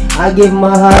bleed. I give my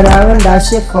heart out and that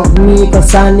shit fuck me.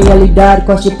 Cause I nearly died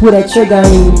cause she put a trigger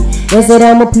in. They said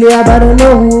I'm a player, but I don't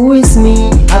know who is me.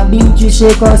 I've been through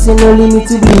shit cause only me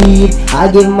to bleed.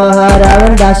 I give my heart out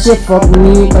and that shit fuck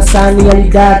me. Cause I nearly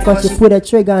died cause she put a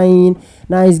trigger in.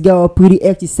 Nice girl, pretty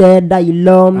ex, you said that you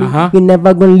love me. You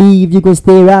never gonna leave, you gonna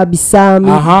stay right beside me.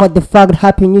 What the fuck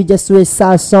happened? You just switch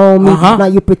sides on me. Now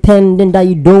you pretending that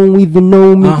you don't even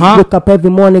know me. Wake up every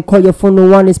morning, call your phone, no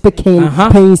one is picking.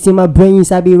 Pains in my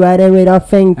brains, I be riding without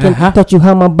thinking. Thought you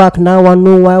had my back, now I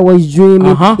know I was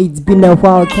dreaming. It's been a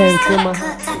while, can't feel my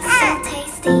heart.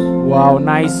 Wow,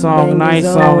 nice song, nice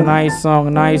song, nice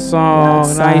song, nice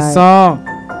song, nice song.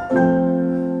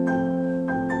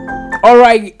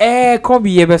 Alright,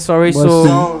 Qhobby, sorry,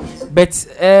 so but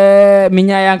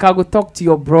Minya Yanka go talk to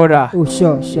your brother. Oh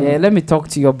sure. Yeah, let me talk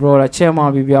to your brother.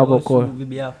 Chairman Bibi Aboko.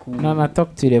 No,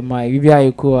 talk to the mic. Bibi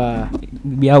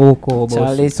Aboko.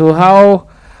 Charlie, so how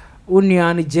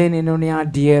Union Jenny no nia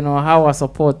dear no how I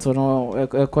support no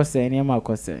question any ma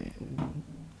question.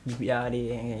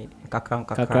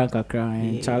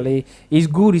 Kakran. Charlie, it's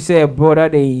good to say a brother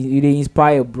they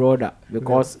inspire brother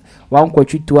because one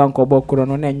coach to one kobokuro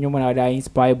no na nyuma na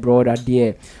inspire brother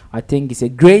there. I think it's a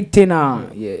great thing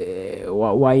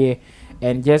why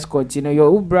and just continue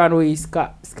your brand is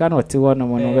cannot to one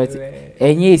no but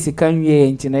enye is can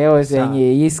we ntina ya was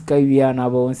enye is ka we na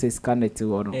ba won say scan it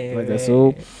one but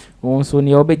so once on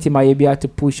your beti my be to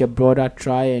push a brother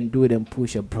try and do them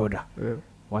push a brother.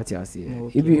 What you see?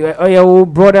 Okay. If you, your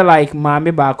brother like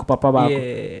mommy back, papa back.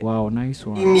 Yeah. Wow, nice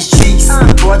one. Give me streaks,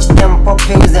 watch them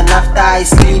poppings, and after I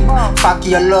sleep, fuck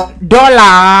your love. Dollar.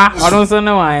 I don't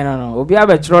know why. I don't know. Obi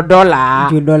abetro dollar.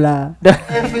 $2.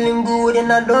 I'm feeling good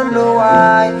and I don't know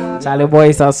why. Charlie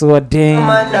boys are so ding.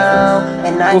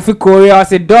 Ofi Korea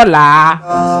say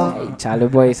dollar. Charlie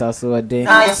boys are so ding.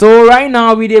 So right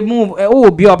now we dey move.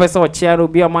 Be a person chair.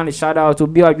 Be a man shout out to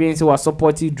be a dream. So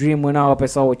supporting dream when our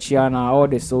person chair now all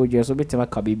the soldiers. So bit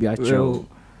make baby a chill.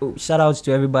 Shout outs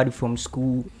to everybody from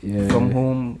school, from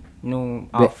home,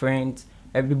 our friends,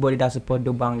 everybody that support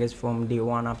the bangers from day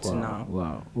one up to now.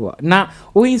 Wow. Now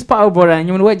we inspire brother and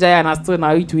you know what Giant still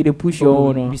now it will push your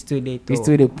own. We still they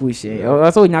push.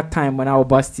 Also in that time when I was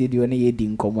busted you only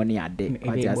didn't come on here day.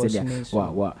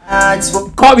 Wow.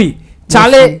 Qhobby,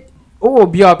 Charlie Oh,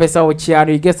 be up as our chair.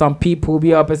 You get some people.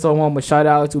 Be up as someone. Shout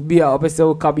out to be up as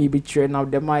our Qhobby Trigha. Now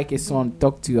the mic is on.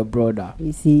 Talk to your brother.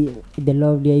 You see, the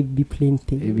love there be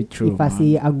plenty. It be true. If I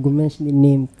say I go mention the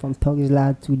name from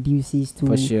Togsla to Deuces to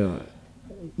for sure.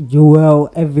 Joel,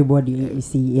 everybody, you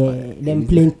see, yeah, them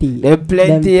plenty. Them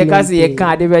plenty. You can see you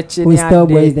can't even change. Hostel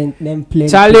boys, them plenty.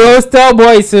 Charlie, hostel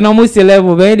boys, so no much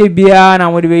level. When they be on,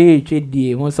 I'm going to be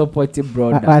trade. Most supportive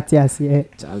brother. Yes, yeah.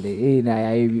 Charlie,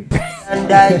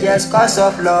 and I just cause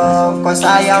of love, cause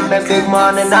I am a big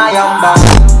man and I am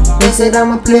bad. They said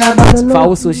I'm a player, but I don't know.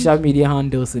 For social media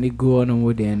handles and they go on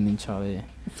with them, Charlie.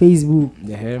 Facebook,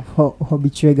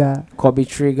 Qhobby Trigha. Qhobby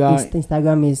Trigha.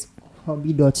 Instagram is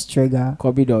Qhobby.Trigha.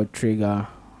 Qhobby.Trigha.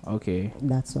 Okay.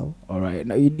 That's all. Alright.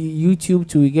 Now YouTube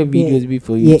too, we get videos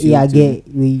before YouTube. Yeah,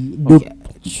 we do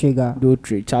Trigha. Do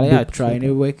Trigha. Charlie, I try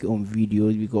and work on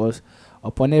videos because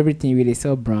upon everything we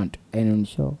sell brand and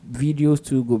videos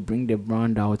too go bring the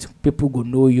brand out. People go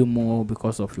know you more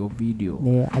because of your video.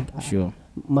 Yeah, sure.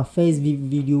 My first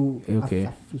video, okay,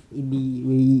 it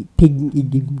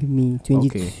gave me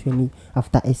 2020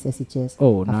 after SSHS.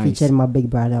 Oh, I nice. featured my big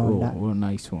brother on that. Oh,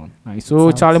 nice one. Nice.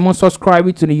 So Charlie, must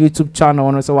subscribe to the YouTube channel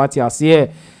and so what you see. And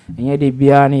yeah, they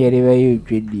be on here, they you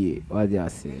trade what you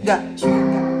see.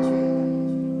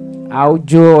 How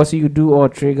Joe also you do all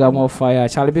Trigha more fire.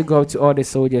 Charlie, big up to all the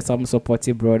soldiers. I'm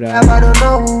supportive brother. I don't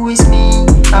know who is me.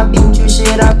 I've been to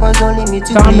share that cause only me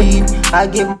to bleed. I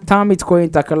give time it's going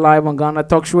to live on Ghana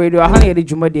Talks Radio. I hang the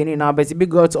Juma Dini now, but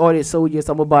big up to all the soldiers.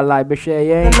 I'm about live, but share,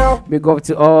 yeah. Big up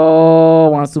to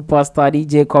all one superstar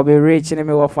DJ Qhobby Rich and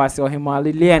me what fast or him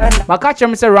Lilian. My catch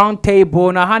him say round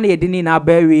table. Now hang the Dini na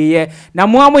berry, yeah. Now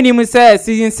more him say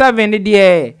season 7 the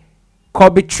day.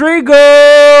 Qhobby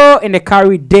Trigha in the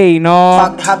carry day, no.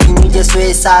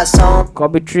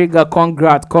 Qhobby Trigha,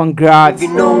 congrats.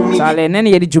 You know me. Charlie, and then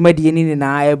you Juma Dini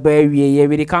na berry,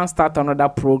 we can't start another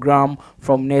program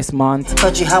from next month.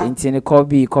 Into the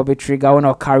Qhobby Trigha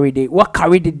wanna carry day. What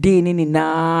carry the day nini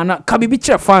na Qhobby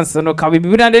Trigha fans, no Qhobby.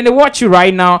 And then they watch you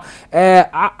right now. Joe,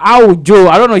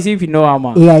 I don't know if you know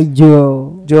him. Yeah,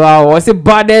 Joe. Joe, what's the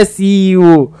baddest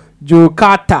CEO? Joe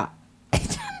Carter.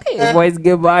 Boys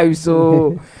get by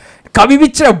so Qhobby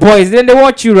Trigha boys, then they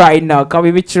watch you right now.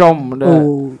 Qhobby Trigha.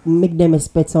 Oh, make them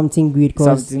expect something great.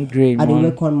 Something great. I didn't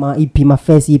work on my EP, my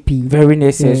first EP. Very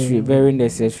necessary, very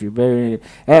necessary, very.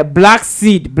 Black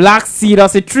Seed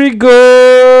was a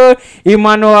Trigha.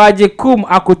 Emmanuel Ajekum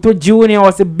Akoto Junior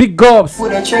was a big ups.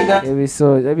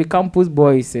 Every campus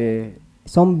boys.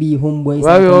 Some be homeboys.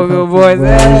 Boys.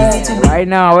 Right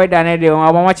now, we're done.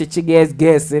 I'm watching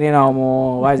guests, you know,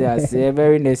 more. What I say,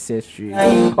 very necessary.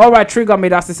 All right, Trigha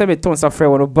made us 7 tons of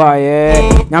friend want to buy.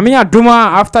 Now, me and Duma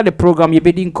after the program, you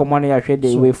be doing command. I share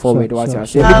the way forward. What I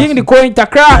say, be doing the coin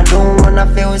takra. I don't wanna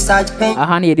feel such pain. I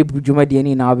hand you the Juma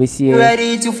Dini now. Be see.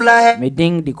 Ready to fly. Me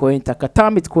ding the coin takra.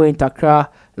 Time it coin takra.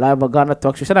 Live on Ghana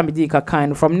Talk Show. Should I be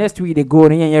kind from next week? They go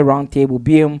in here round table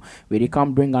BM where they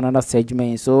can bring another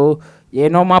segment. So yeah,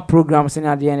 normal programs in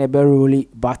at the end really,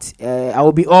 but I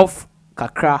will be off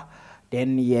kakra.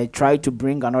 Then yeah, try to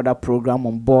bring another program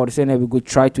on board. So then we could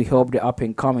try to help the up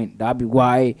and coming. That be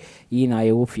why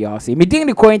I will feel say me ding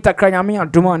the coin takra. Me and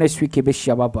Duma next week. Be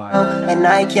bye bye. And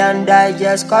I can die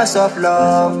just cause of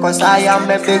love, cause I am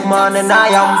a big man and I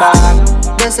am bad.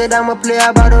 They said I'm a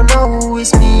player, but I don't know who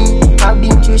is me. I've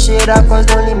been through shit that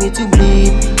cause only me to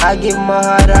bleed. I give my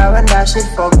heart out when that shit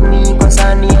fuck me, cause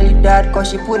I nearly died cause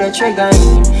she put a trigger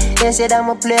in. They said I'm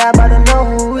a player, but I don't know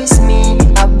who is me.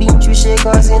 I've been through shit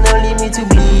cause it only me to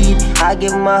bleed. I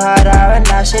give my heart out when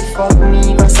that shit fuck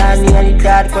me, cause I nearly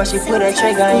died cause she put a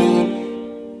trigger in.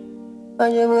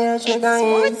 Cause she put a trigger in.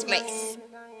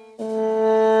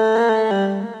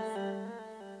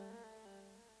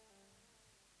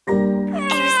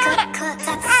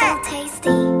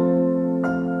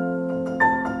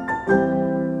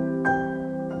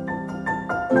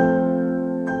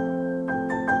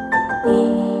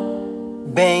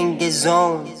 Bang is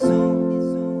on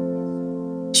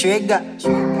Trigha.